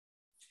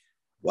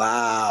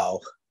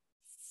 Wow.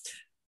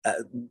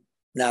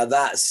 Now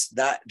that's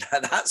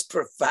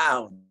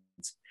profound.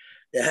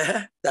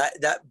 Yeah.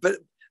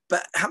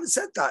 But having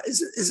said that,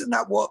 isn't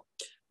that what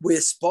we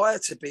aspire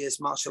to be as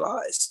martial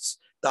artists?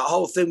 That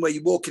whole thing where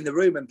you walk in the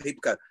room and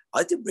people go,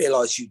 I didn't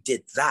realize you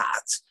did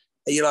that.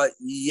 And you're like,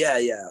 yeah,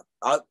 yeah.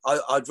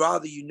 I'd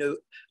rather you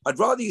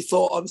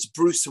thought I was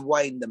Bruce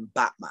Wayne than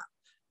Batman.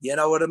 You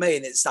know what I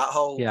mean? It's that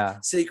whole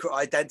secret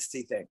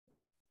identity thing.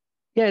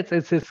 Yeah,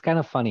 it's kind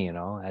of funny, you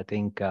know. I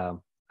think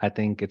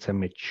it's a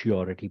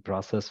maturity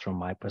process from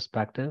my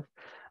perspective.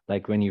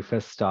 Like when you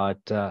first start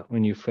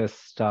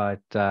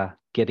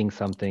getting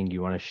something,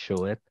 you want to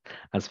show it,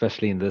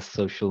 especially in this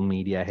social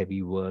media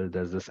heavy world.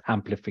 There's this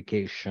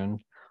amplification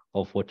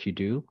of what you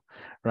do,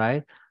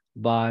 right?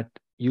 But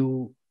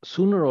you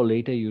sooner or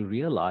later you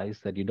realize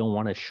that you don't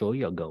want to show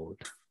your gold,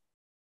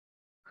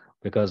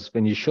 because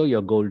when you show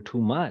your gold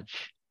too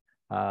much,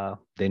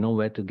 they know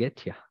where to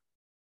get you.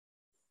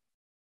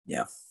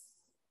 Yeah.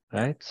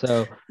 Right.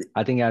 So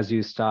I think as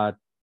you start,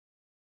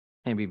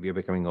 maybe we're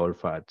becoming old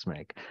farts,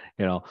 Mick.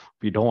 You know,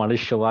 we don't want to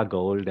show our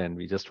gold, and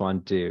we just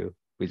want to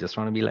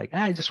be like,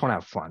 I just want to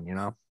have fun, you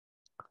know.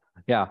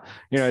 Yeah,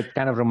 you know, it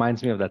kind of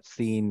reminds me of that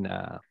scene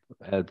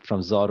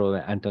from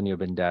Zorro, Antonio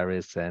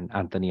Banderas and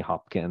Anthony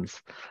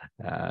Hopkins,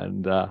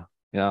 and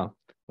you know,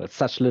 with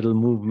such little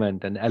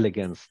movement and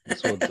elegance, the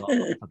swords off,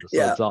 the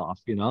swords off,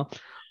 you know.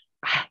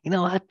 You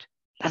know what?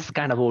 That's the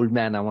kind of old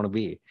man I want to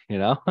be, you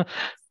know.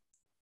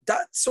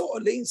 That sort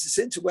of leans us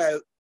into where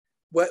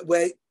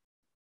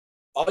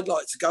I'd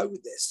like to go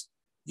with this.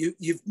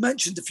 You've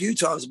mentioned a few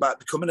times about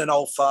becoming an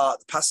old fart,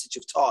 the passage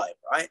of time,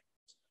 right?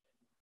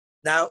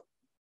 Now,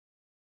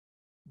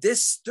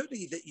 this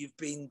study that you've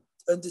been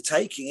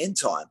undertaking in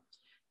time,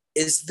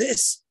 is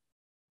this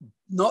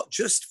not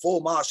just for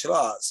martial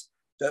arts,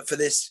 but for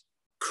this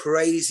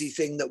crazy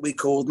thing that we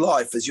called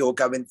life as you're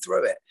going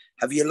through it?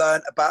 Have you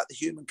learned about the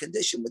human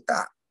condition with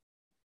that?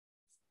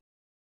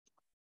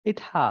 It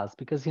has,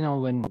 because you know,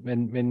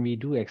 when we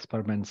do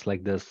experiments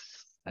like this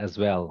as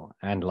well,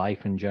 and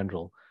life in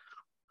general,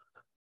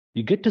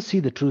 you get to see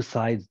the true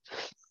sides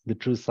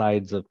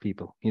of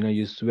people. You know,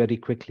 you very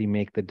quickly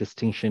make the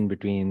distinction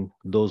between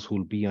those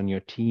who'll be on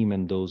your team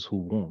and those who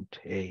won't.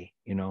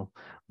 You know,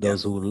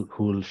 those who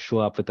will show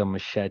up with a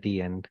machete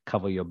and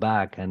cover your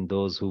back, and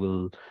those who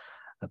will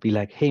be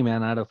like, hey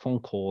man, I had a phone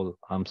call,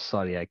 I'm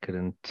sorry, I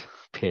couldn't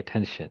pay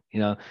attention.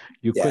 You know,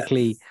 you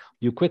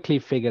quickly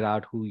figure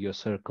out who your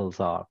circles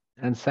are.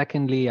 And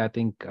secondly, I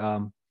think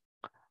you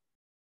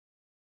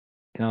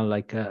know,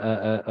 like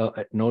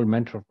an old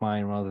mentor of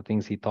mine, one of the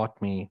things he taught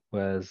me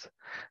was,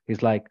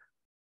 he's like,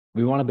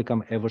 we want to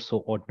become ever so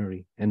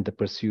ordinary in the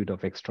pursuit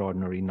of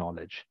extraordinary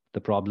knowledge.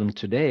 The problem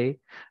today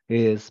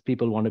is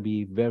people want to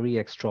be very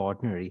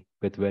extraordinary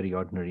with very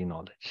ordinary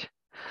knowledge,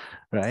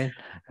 right?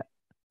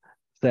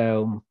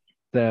 So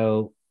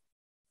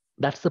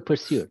that's the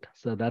pursuit.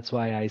 So that's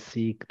why I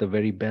seek the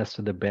very best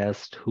of the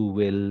best, who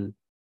will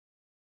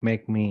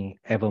make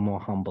me ever more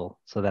humble,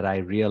 so that I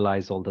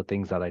realize all the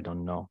things that I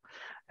don't know.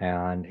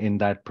 And in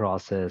that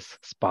process,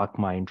 spark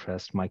my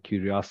interest, my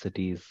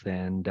curiosities,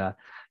 and,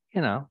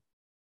 you know,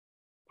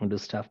 do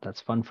stuff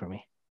that's fun for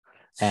me.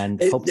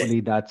 And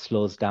hopefully that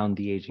slows down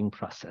the aging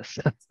process.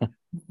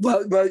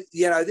 well,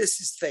 you know,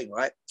 this is the thing,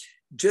 right?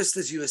 Just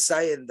as you were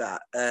saying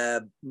that,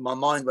 my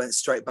mind went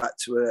straight back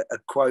to a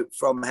quote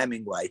from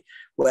Hemingway,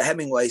 where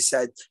Hemingway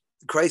said,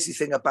 the crazy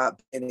thing about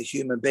being a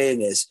human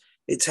being is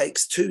it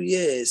takes 2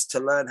 years to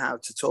learn how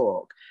to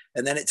talk,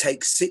 and then it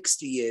takes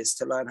 60 years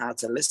to learn how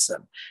to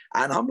listen.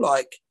 And I'm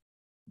like,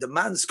 the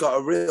man's got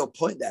a real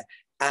point there.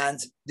 And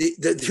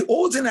the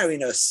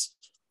ordinariness,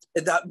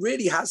 that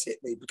really has hit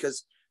me,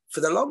 because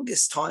for the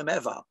longest time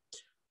ever,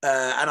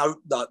 and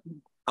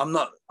I'm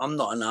not a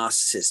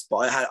narcissist,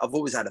 but I've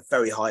always had a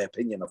very high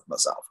opinion of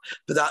myself.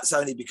 But that's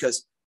only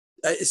because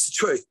it's the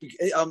truth.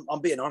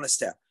 I'm being honest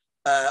here.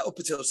 Up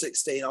until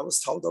 16, I was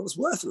told I was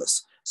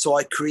worthless. So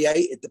I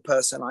created the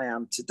person I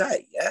am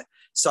today. Yeah.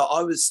 So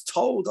I was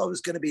told I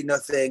was going to be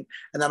nothing.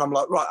 And then I'm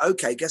like, right,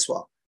 okay, guess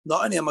what?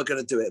 Not only am I going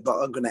to do it, but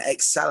I'm going to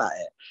excel at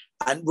it.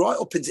 And right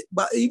up into,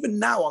 but even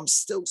now, I'm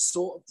still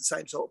sort of the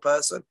same sort of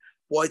person.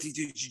 Why do you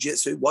do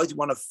jiu-jitsu? Why do you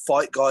want to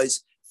fight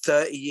guys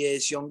 30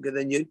 years younger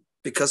than you?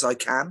 Because I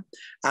can,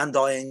 and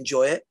I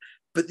enjoy it.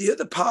 But the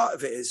other part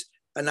of it is,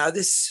 and now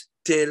this,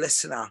 dear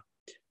listener,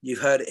 you've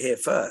heard it here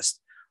first,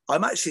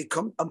 I'm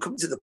coming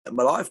to the point in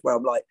my life where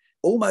I'm like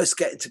almost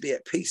getting to be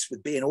at peace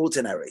with being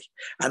ordinary.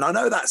 And I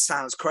know that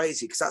sounds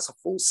crazy, because that's a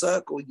full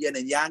circle yin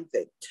and yang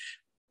thing.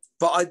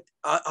 But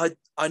I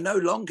no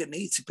longer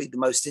need to be the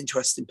most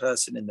interesting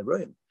person in the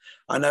room.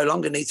 I no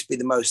longer need to be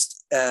the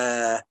most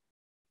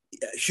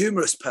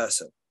humorous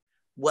person,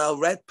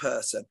 well-read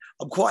person.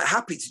 I'm quite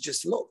happy to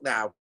just look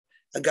now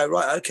and go,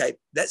 right, okay,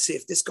 let's see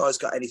if this guy's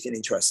got anything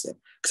interesting.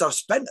 Because I've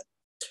spent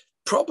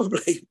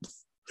probably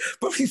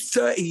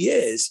 30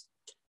 years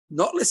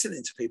not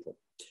listening to people,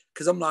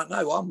 because I'm like,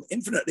 no, I'm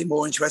infinitely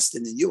more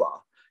interesting than you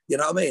are. You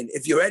know what I mean?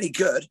 If you're any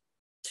good,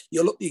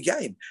 you'll up your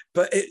game.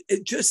 But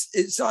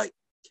it's like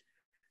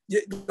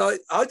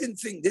I didn't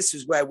think this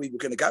was where we were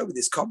going to go with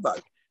this combo,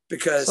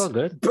 because so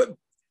good. But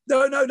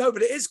no,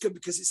 but it is good,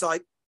 because it's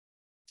like,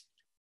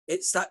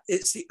 it's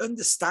the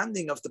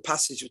understanding of the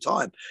passage of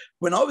time.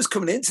 When I was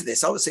coming into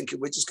this, I was thinking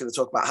we're just going to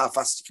talk about how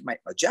fast you can make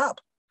my jab.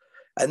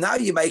 And now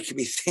you're making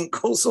me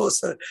think all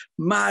sorts of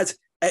mad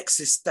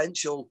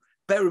existential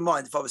bear in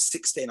mind, if I was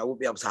 16, I wouldn't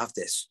be able to have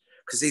this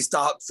because these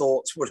dark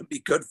thoughts wouldn't be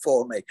good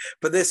for me.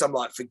 But this, I'm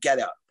like, forget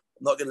it. I'm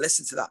not going to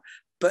listen to that.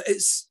 But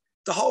it's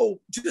the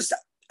whole, just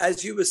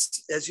as you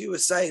were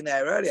saying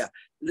there earlier,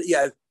 you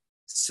know,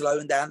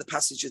 slowing down the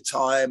passage of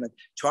time and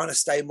trying to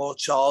stay more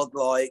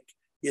childlike,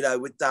 you know,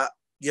 with that,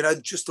 you know,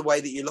 just the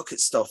way that you look at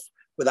stuff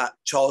with that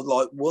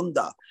childlike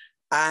wonder.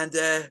 And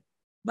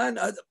man,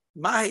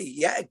 Mahi,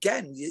 yet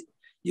again,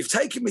 you've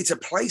taken me to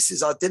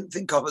places I didn't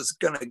think I was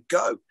going to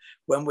go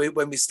when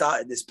we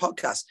started this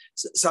podcast.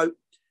 So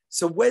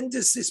when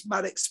does this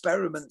mad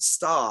experiment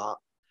start?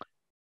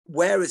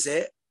 Where is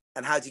it,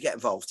 and how do you get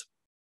involved?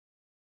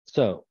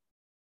 So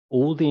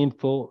all the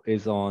info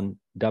is on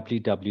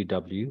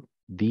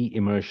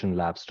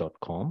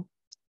www.theimmersionlabs.com.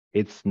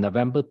 It's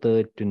November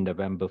 3rd to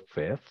November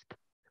 5th.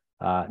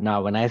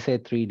 Now, when I say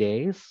 3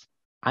 days,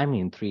 I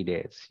mean 3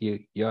 days.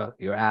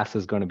 Your ass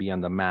is going to be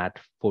on the mat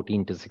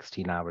 14 to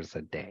 16 hours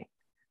a day.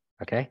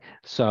 Okay,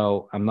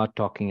 so I'm not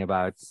talking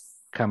about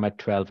come at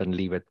 12 and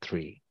leave at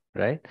 3,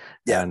 right?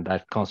 Yeah. And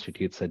that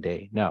constitutes a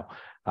day. No,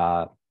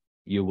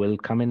 you will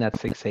come in at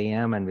 6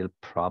 a.m. and we'll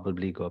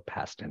probably go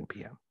past 10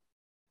 p.m.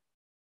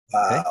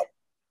 Okay,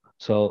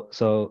 so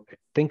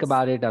think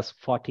about it as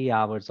 40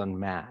 hours on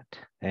mat,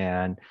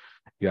 and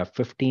you have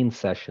 15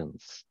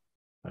 sessions,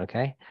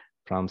 okay,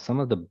 from some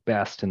of the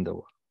best in the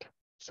world.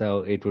 So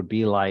it would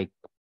be like,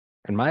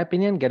 in my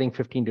opinion, getting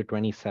 15 to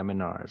 20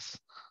 seminars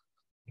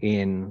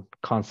in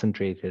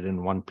concentrated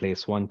in one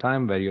place, one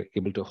time, where you're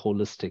able to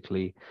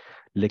holistically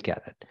look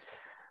at it.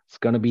 It's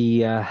going to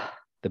be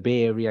the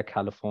Bay Area,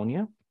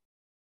 California.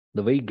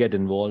 The way you get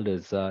involved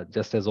is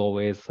just as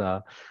always,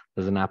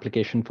 there's an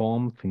application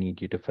form. We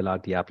need you to fill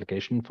out the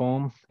application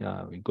form.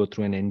 We go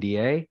through an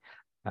NDA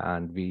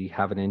and we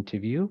have an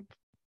interview.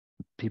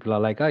 People are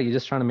like, oh, you're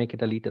just trying to make it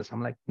elitist.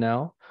 I'm like,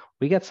 no,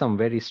 we get some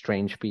very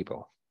strange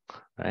people,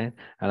 right?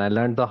 And I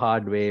learned the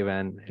hard way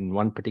when in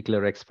one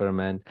particular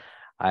experiment,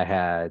 I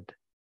had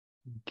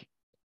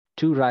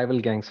 2 rival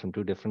gangs from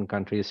 2 different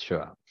countries show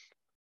up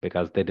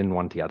because they didn't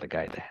want the other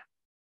guy there.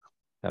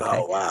 Okay.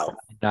 Oh, wow.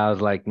 And I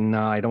was like,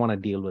 no, I don't want to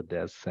deal with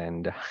this.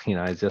 And, you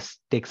know, it just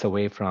takes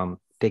away from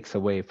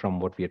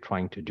what we are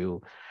trying to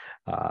do.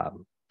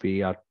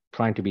 We are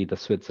trying to be the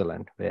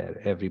Switzerland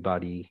where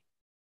everybody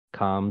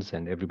comes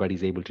and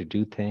everybody's able to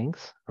do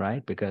things,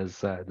 right? Because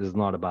this is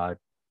not about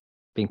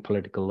being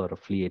political or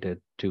affiliated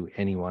to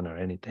anyone or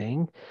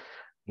anything.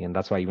 And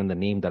that's why even the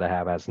name that I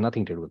have has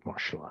nothing to do with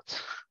martial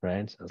arts,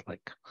 right? So it's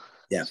like,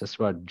 it's just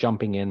about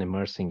jumping in,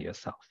 immersing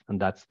yourself. And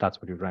that's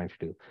what you're trying to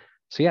do.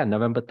 So yeah,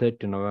 November 3rd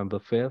to November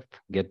 5th,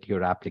 get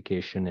your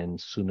application in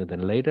sooner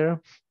than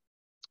later.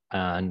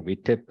 And we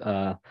tip,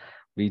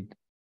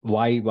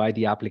 why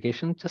the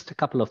application? Just a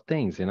couple of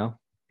things, you know.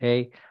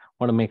 Hey,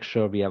 want to make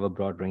sure we have a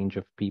broad range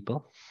of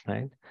people,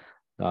 right?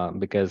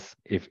 Because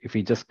if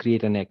we just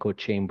create an echo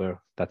chamber,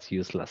 that's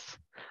useless.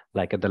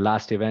 Like at the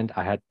last event,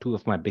 I had 2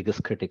 of my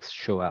biggest critics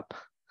show up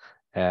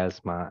as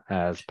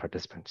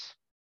participants.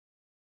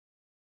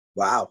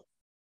 Wow.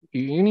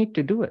 You need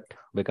to do it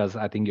because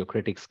I think your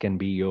critics can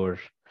be your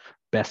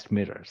best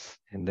mirrors,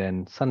 and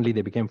then suddenly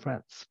they became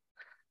friends.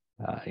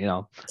 You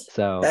know,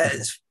 so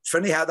it's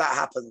funny how that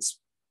happens,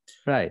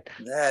 right?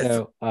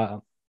 So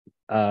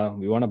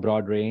we want a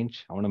broad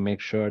range. I want to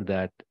make sure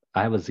that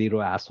I have a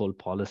 0 asshole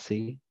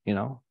policy. You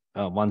know,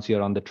 once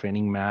you're on the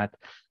training mat,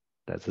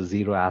 that's a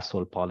 0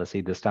 asshole policy.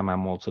 This time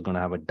I'm also going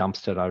to have a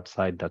dumpster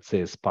outside that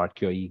says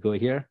 "Park your ego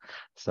here,"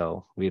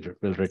 so we'll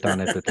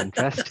return it with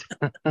interest.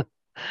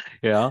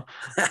 You know,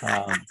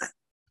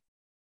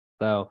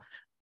 so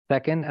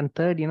second and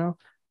third, you know,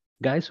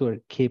 guys who are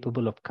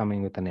capable of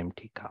coming with an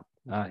empty cup.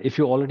 If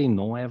you already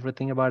know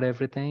everything about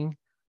everything,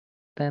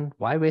 then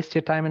why waste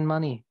your time and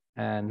money?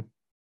 And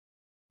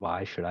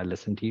why should I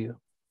listen to you?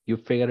 You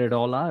figure it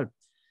all out.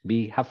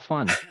 Have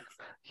fun.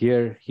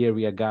 Here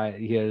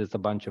is a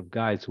bunch of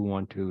guys who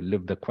want to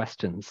live the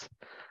questions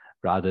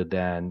rather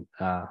than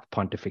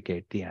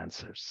pontificate the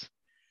answers.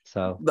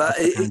 So that's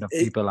the kind of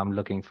people I'm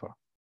looking for.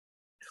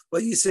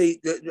 Well, you see,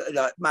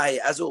 like May,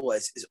 as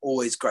always, it's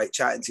always great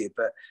chatting to you.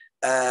 But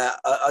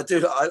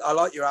I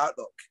like your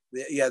outlook.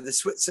 The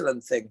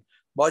Switzerland thing.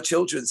 My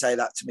children say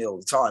that to me all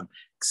the time.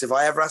 Because if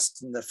I ever ask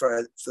them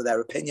for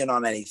their opinion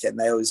on anything,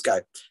 they always go,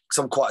 because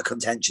I'm quite a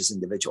contentious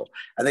individual.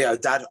 And they go,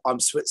 Dad, I'm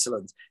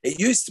Switzerland. It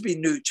used to be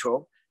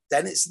neutral.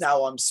 Then it's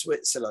now I'm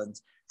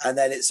Switzerland. And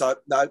then it's like,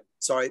 no,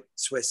 sorry,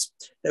 Swiss.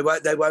 They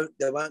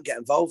won't get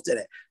involved in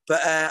it.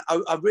 But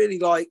I really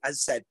like,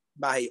 as I said,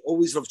 May,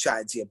 always love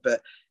chatting to you.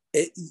 But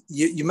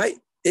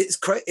it's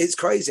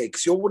crazy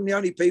because you're one of the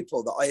only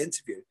people that I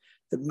interview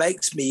that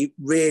makes me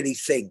really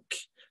think.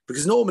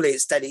 Because normally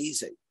it's dead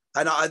easy.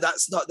 And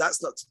that's not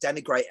to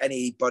denigrate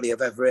anybody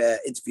I've ever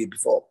interviewed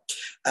before,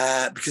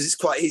 because it's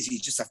quite easy.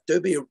 You just have to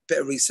do a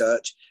bit of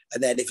research,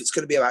 and then if it's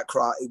going to be about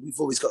karate,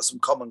 we've always got some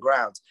common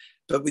ground.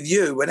 But with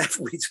you,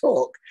 whenever we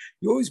talk,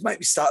 you always make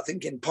me start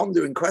thinking,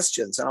 pondering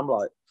questions, and I'm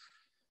like,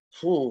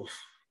 oh, I'm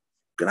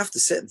going to have to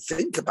sit and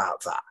think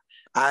about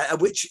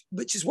that, which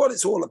is what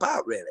it's all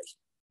about, really.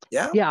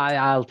 Yeah. Yeah,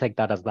 I'll take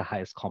that as the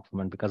highest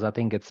compliment, because I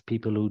think it's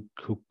people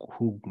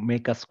who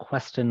make us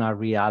question our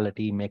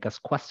reality, make us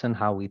question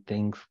how we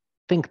think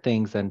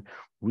things, and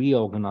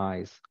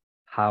reorganize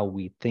how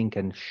we think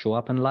and show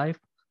up in life.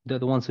 They're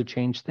the ones who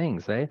change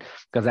things, right?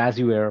 Because as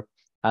you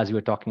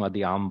were talking about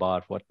the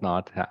armbar,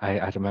 whatnot,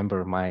 I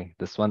remember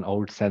this one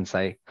old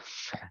sensei.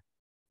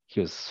 He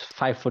was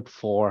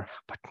 5'4",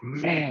 but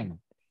man,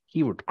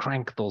 he would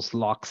crank those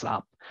locks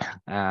up.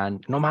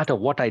 And no matter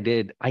what I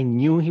did, I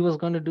knew he was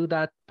going to do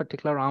that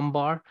particular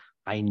armbar.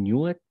 I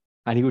knew it.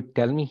 And he would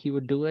tell me he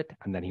would do it,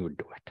 and then he would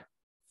do it.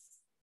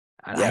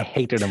 And I Yeah.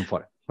 hated him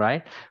for it,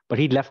 right? But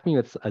he left me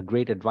with a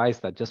great advice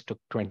that just took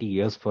 20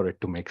 years for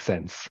it to make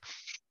sense.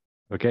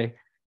 Okay.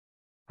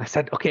 I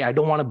said, okay, I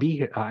don't want to be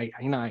here. I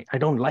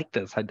don't like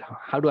this.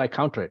 How do I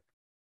counter it?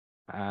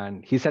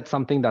 And he said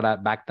something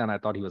that back then I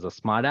thought he was a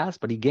smart ass,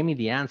 but he gave me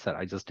the answer.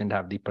 I just didn't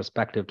have the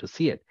perspective to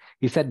see it.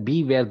 He said,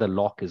 be where the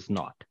lock is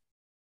not.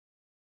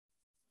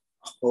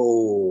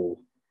 Oh,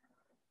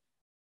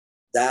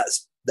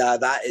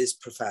 that is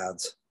profound.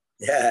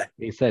 Yeah.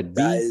 He said,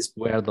 be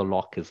where the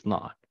lock is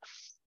not.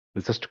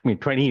 It just took me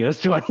 20 years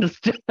to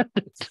understand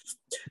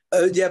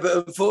it. Yeah,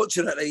 but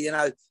unfortunately,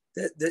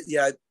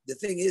 the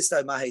thing is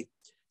though, Mahi,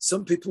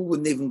 some people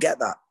wouldn't even get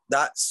that.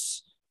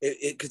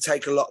 It could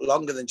take a lot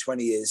longer than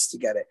 20 years to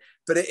get it.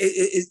 But it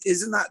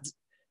isn't that,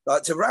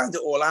 like, to round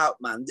it all out,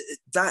 man,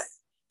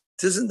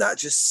 doesn't that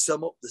just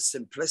sum up the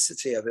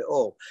simplicity of it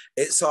all?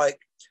 It's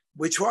like,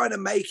 we're trying to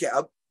make it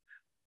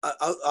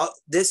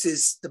this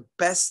is the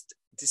best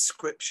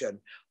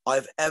description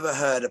I've ever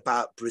heard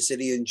about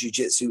Brazilian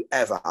Jiu-Jitsu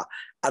ever.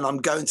 And I'm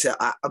going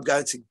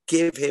to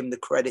give him the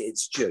credit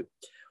it's due.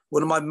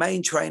 One of my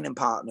main training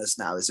partners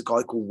now is a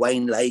guy called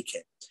Wayne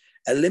Lakin,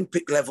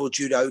 Olympic level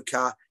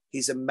judoka.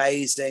 He's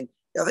amazing.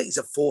 I think he's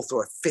a 4th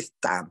or a 5th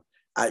dan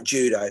at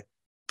judo.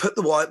 Put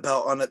the white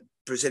belt on at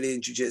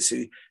Brazilian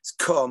Jiu-Jitsu.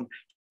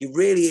 He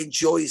really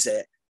enjoys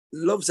it,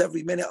 loves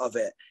every minute of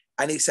it.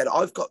 And he said,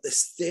 I've got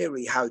this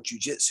theory how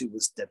Jiu-Jitsu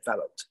was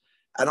developed.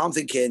 And I'm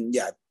thinking,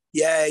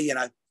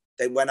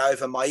 they went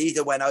over,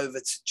 Maeda went over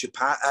to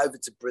Japan, over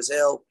to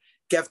Brazil,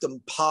 gave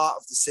them part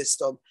of the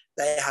system.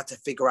 They had to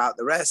figure out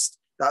the rest.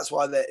 That's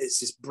why it's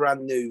this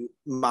brand new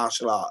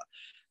martial art.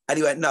 And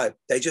he went, no,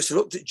 they just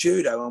looked at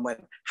judo and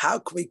went, how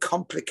can we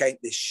complicate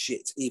this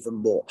shit even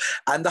more?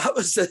 And that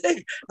was the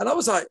thing. And I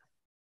was like,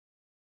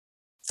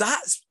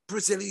 that's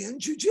Brazilian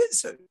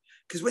Jiu-Jitsu.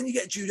 Because when you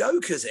get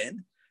judokas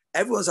in,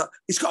 everyone's like,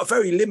 he's got a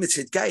very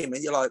limited game.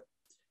 And you're like,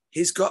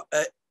 he's got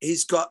a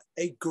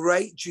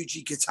great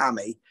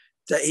Juji-Gatame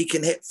that he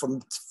can hit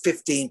from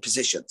 15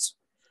 positions.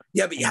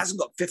 Yeah, but he hasn't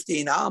got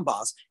 15 arm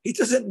bars. He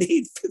doesn't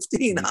need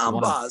 15 arm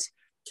bars.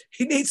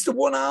 He needs the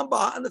one arm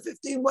bar and the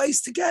 15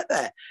 ways to get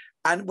there.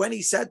 And when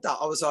he said that,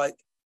 I was like,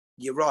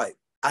 you're right.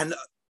 And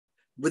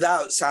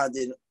without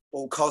sounding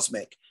all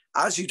cosmic,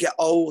 as you get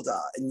older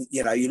and,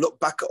 you look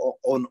back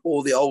on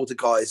all the older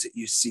guys that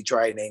you see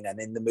training and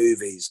in the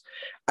movies,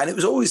 and it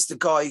was always the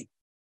guy,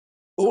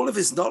 all of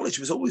his knowledge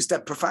was always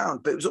dead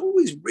profound, but it was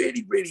always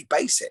really, really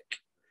basic.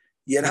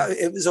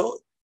 It was all,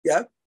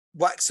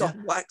 wax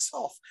on, wax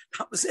off.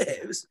 That was it.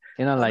 It was,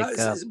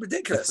 it's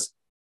ridiculous.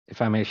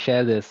 If I may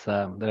share this,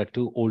 there are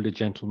 2 older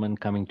gentlemen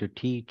coming to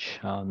teach.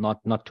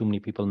 Not too many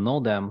people know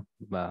them,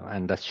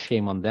 and that's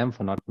shame on them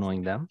for not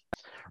knowing them,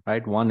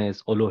 right? One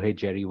is Olohe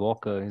Jerry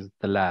Walker, is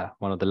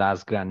one of the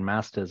last Grand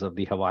Masters of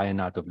the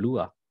Hawaiian art of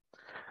Lua.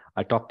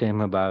 I talked to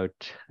him about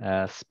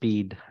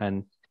speed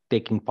and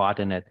taking part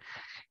in it.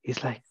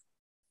 He's like,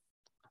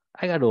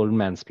 I got old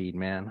man speed,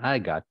 man. I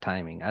got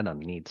timing. I don't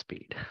need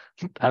speed.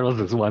 That was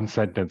his one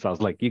sentence. I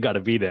was like, you got to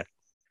be there.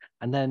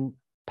 And then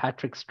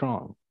Patrick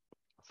Strong,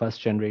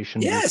 first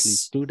generation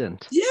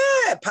student.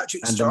 Yeah,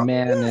 Patrick and Strong.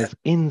 And the man is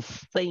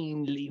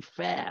insanely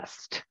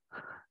fast.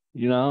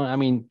 You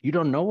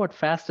don't know what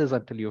fast is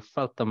until you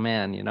felt the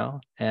man,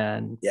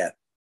 and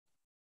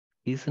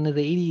he's in his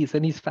 80s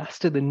and he's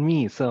faster than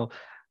me. So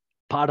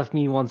part of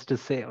me wants to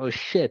say, oh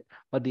shit.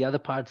 But the other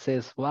part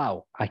says,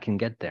 wow, I can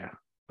get there.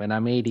 When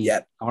I'm 80,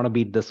 I want to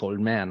beat this old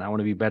man. I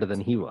want to be better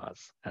than he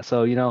was.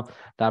 So,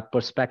 that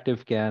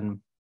perspective can.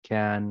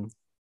 No,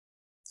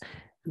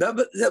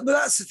 but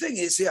that's the thing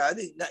is, I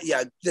think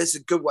that, there's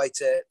a good way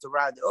to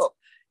round it up.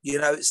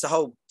 It's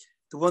the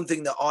one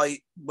thing that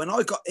when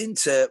I got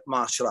into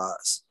martial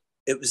arts,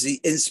 it was the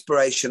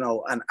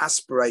inspirational and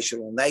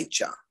aspirational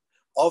nature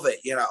of it.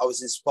 I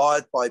was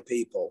inspired by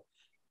people.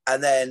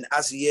 And then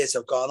as the years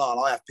have gone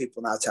on, I have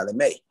people now telling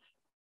me,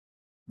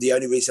 the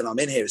only reason I'm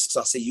in here is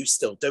because I see you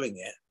still doing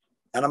it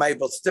and I'm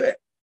able to do it.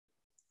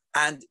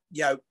 And,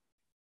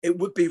 it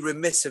would be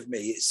remiss of me.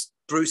 It's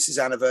Bruce's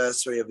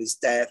anniversary of his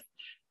death.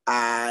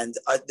 And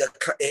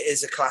it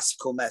is a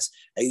classical mess.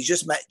 And you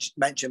just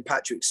mentioned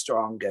Patrick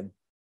Strong. And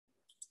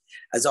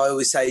as I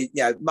always say,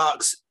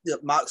 Mark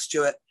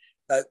Stewart,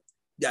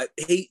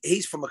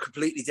 he's from a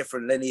completely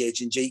different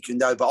lineage in Jeet Kune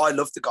Do, but I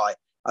love the guy.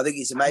 I think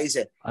he's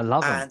amazing. I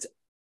love him. And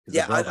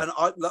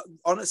I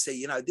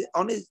honestly,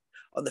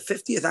 on the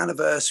 50th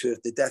anniversary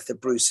of the death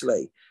of Bruce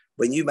Lee,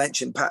 when you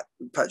mentioned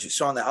Patrick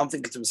Strong, I'm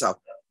thinking to myself,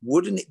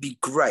 wouldn't it be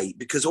great?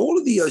 Because all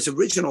of those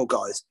original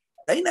guys,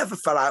 they never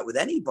fell out with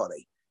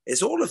anybody.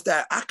 It's all of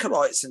their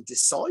acolytes and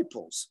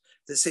disciples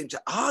that seem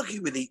to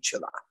argue with each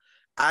other.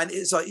 And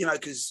it's like,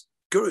 because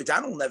Guru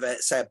Dan will never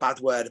say a bad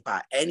word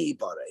about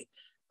anybody.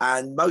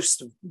 And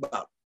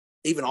well,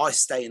 even I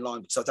stay in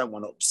line because I don't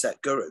want to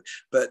upset Guru.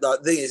 But the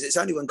thing is, it's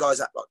only when guys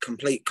act like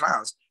complete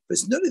clowns, but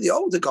it's none of the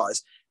older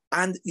guys.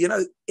 And,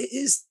 it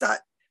is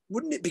that,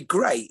 wouldn't it be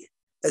great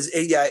as,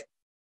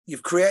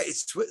 you've created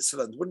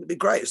Switzerland. Wouldn't it be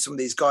great if some of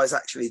these guys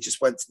actually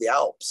just went to the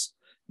Alps?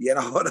 You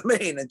know what I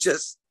mean? And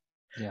just,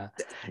 I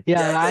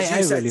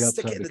said, really hope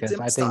so, because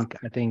I think,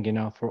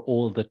 for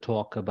all the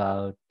talk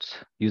about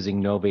using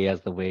no way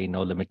as the way,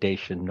 no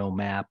limitation, no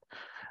map,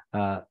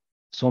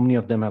 so many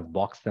of them have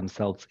boxed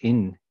themselves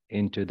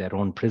into their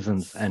own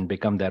prisons and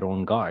become their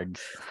own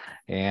guards.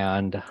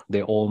 And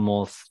they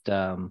almost,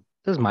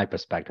 this is my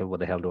perspective,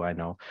 what the hell do I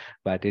know?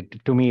 But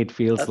to me, it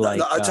feels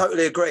like... I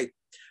totally agree.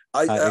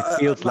 It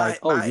feels like,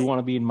 you want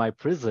to be in my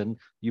prison,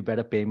 you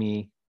better pay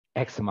me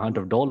X amount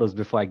of dollars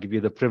before I give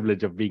you the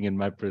privilege of being in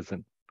my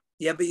prison.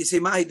 Yeah, but you see,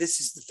 Mahi, this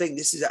is the thing.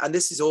 This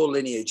is all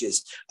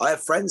lineages. I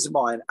have friends of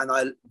mine,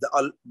 and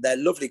they're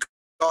lovely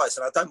guys,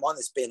 and I don't mind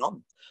this being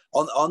on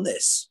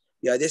this.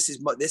 This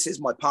is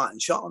my part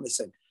and shot on this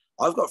thing.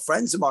 I've got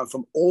friends of mine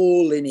from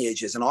all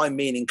lineages, and I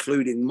mean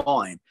including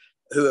mine,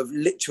 who have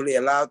literally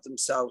allowed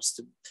themselves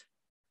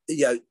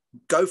to,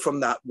 go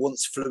from that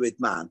once fluid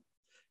man.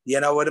 You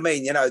know what I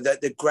mean?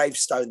 The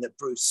gravestone that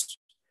Bruce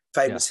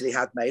famously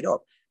had made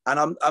up. And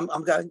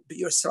I'm going, but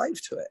you're a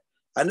slave to it.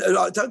 And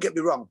don't get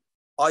me wrong,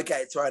 I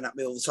get it thrown at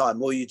me all the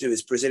time. All you do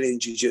is Brazilian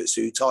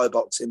jiu-jitsu, Thai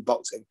boxing,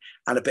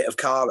 and a bit of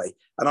Kali.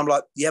 And I'm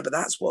like, yeah, but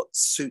that's what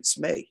suits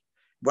me.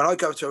 When I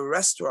go to a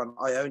restaurant,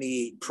 I only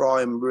eat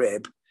prime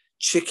rib,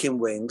 chicken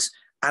wings,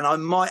 and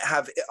I'll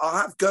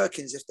have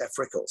gherkins if they're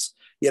frickles,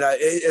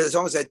 as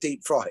long as they're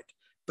deep fried.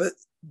 But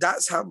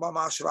that's how my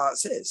martial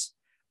arts is.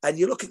 And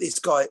you look at this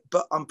guy,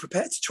 but I'm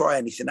prepared to try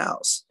anything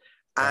else.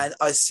 And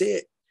I see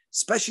it,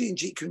 especially in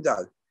Jeet Kune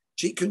Do.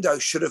 Jeet Kune Do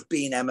should have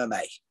been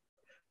MMA,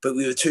 but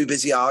we were too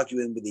busy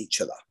arguing with each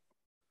other.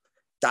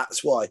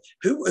 That's why.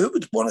 Who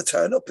would want to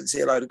turn up and see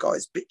a load of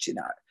guys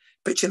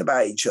bitching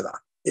about each other?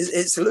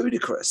 It's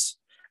ludicrous.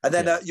 And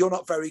then you're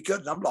not very good.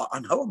 And I'm like, I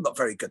know I'm not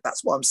very good.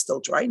 That's why I'm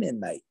still training,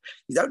 mate.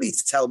 You don't need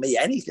to tell me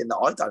anything that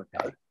I don't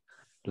know.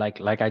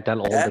 Like I tell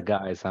all the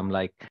guys, I'm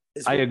like,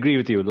 I agree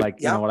with you. Like,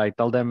 what I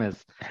tell them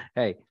is,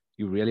 hey,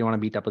 you really want to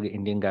beat up an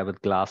Indian guy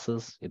with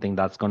glasses? You think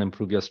that's going to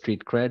improve your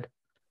street cred?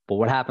 But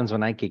what happens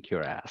when I kick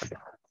your ass?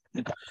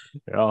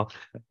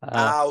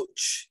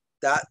 Ouch.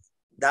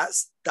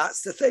 That's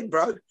the thing,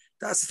 bro.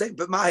 That's the thing.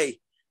 But Mahi,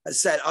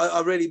 as I said,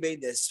 I really mean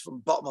this from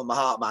the bottom of my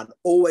heart, man.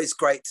 Always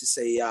great to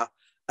see you.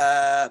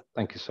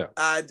 Thank you, sir.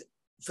 And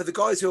for the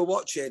guys who are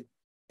watching,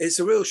 it's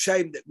a real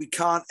shame that we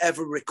can't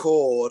ever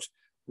record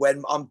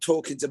when I'm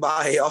talking to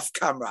Mahi off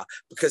camera,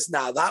 because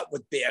now that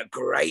would be a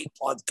great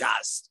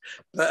podcast.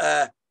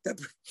 But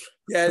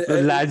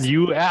land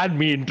you and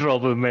me in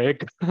trouble,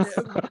 Mick.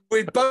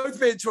 We'd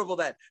both be in trouble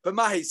then. But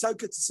Mahi, so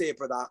good to see you,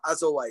 brother.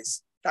 As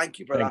always. Thank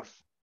you, brother.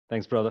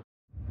 Thanks, brother.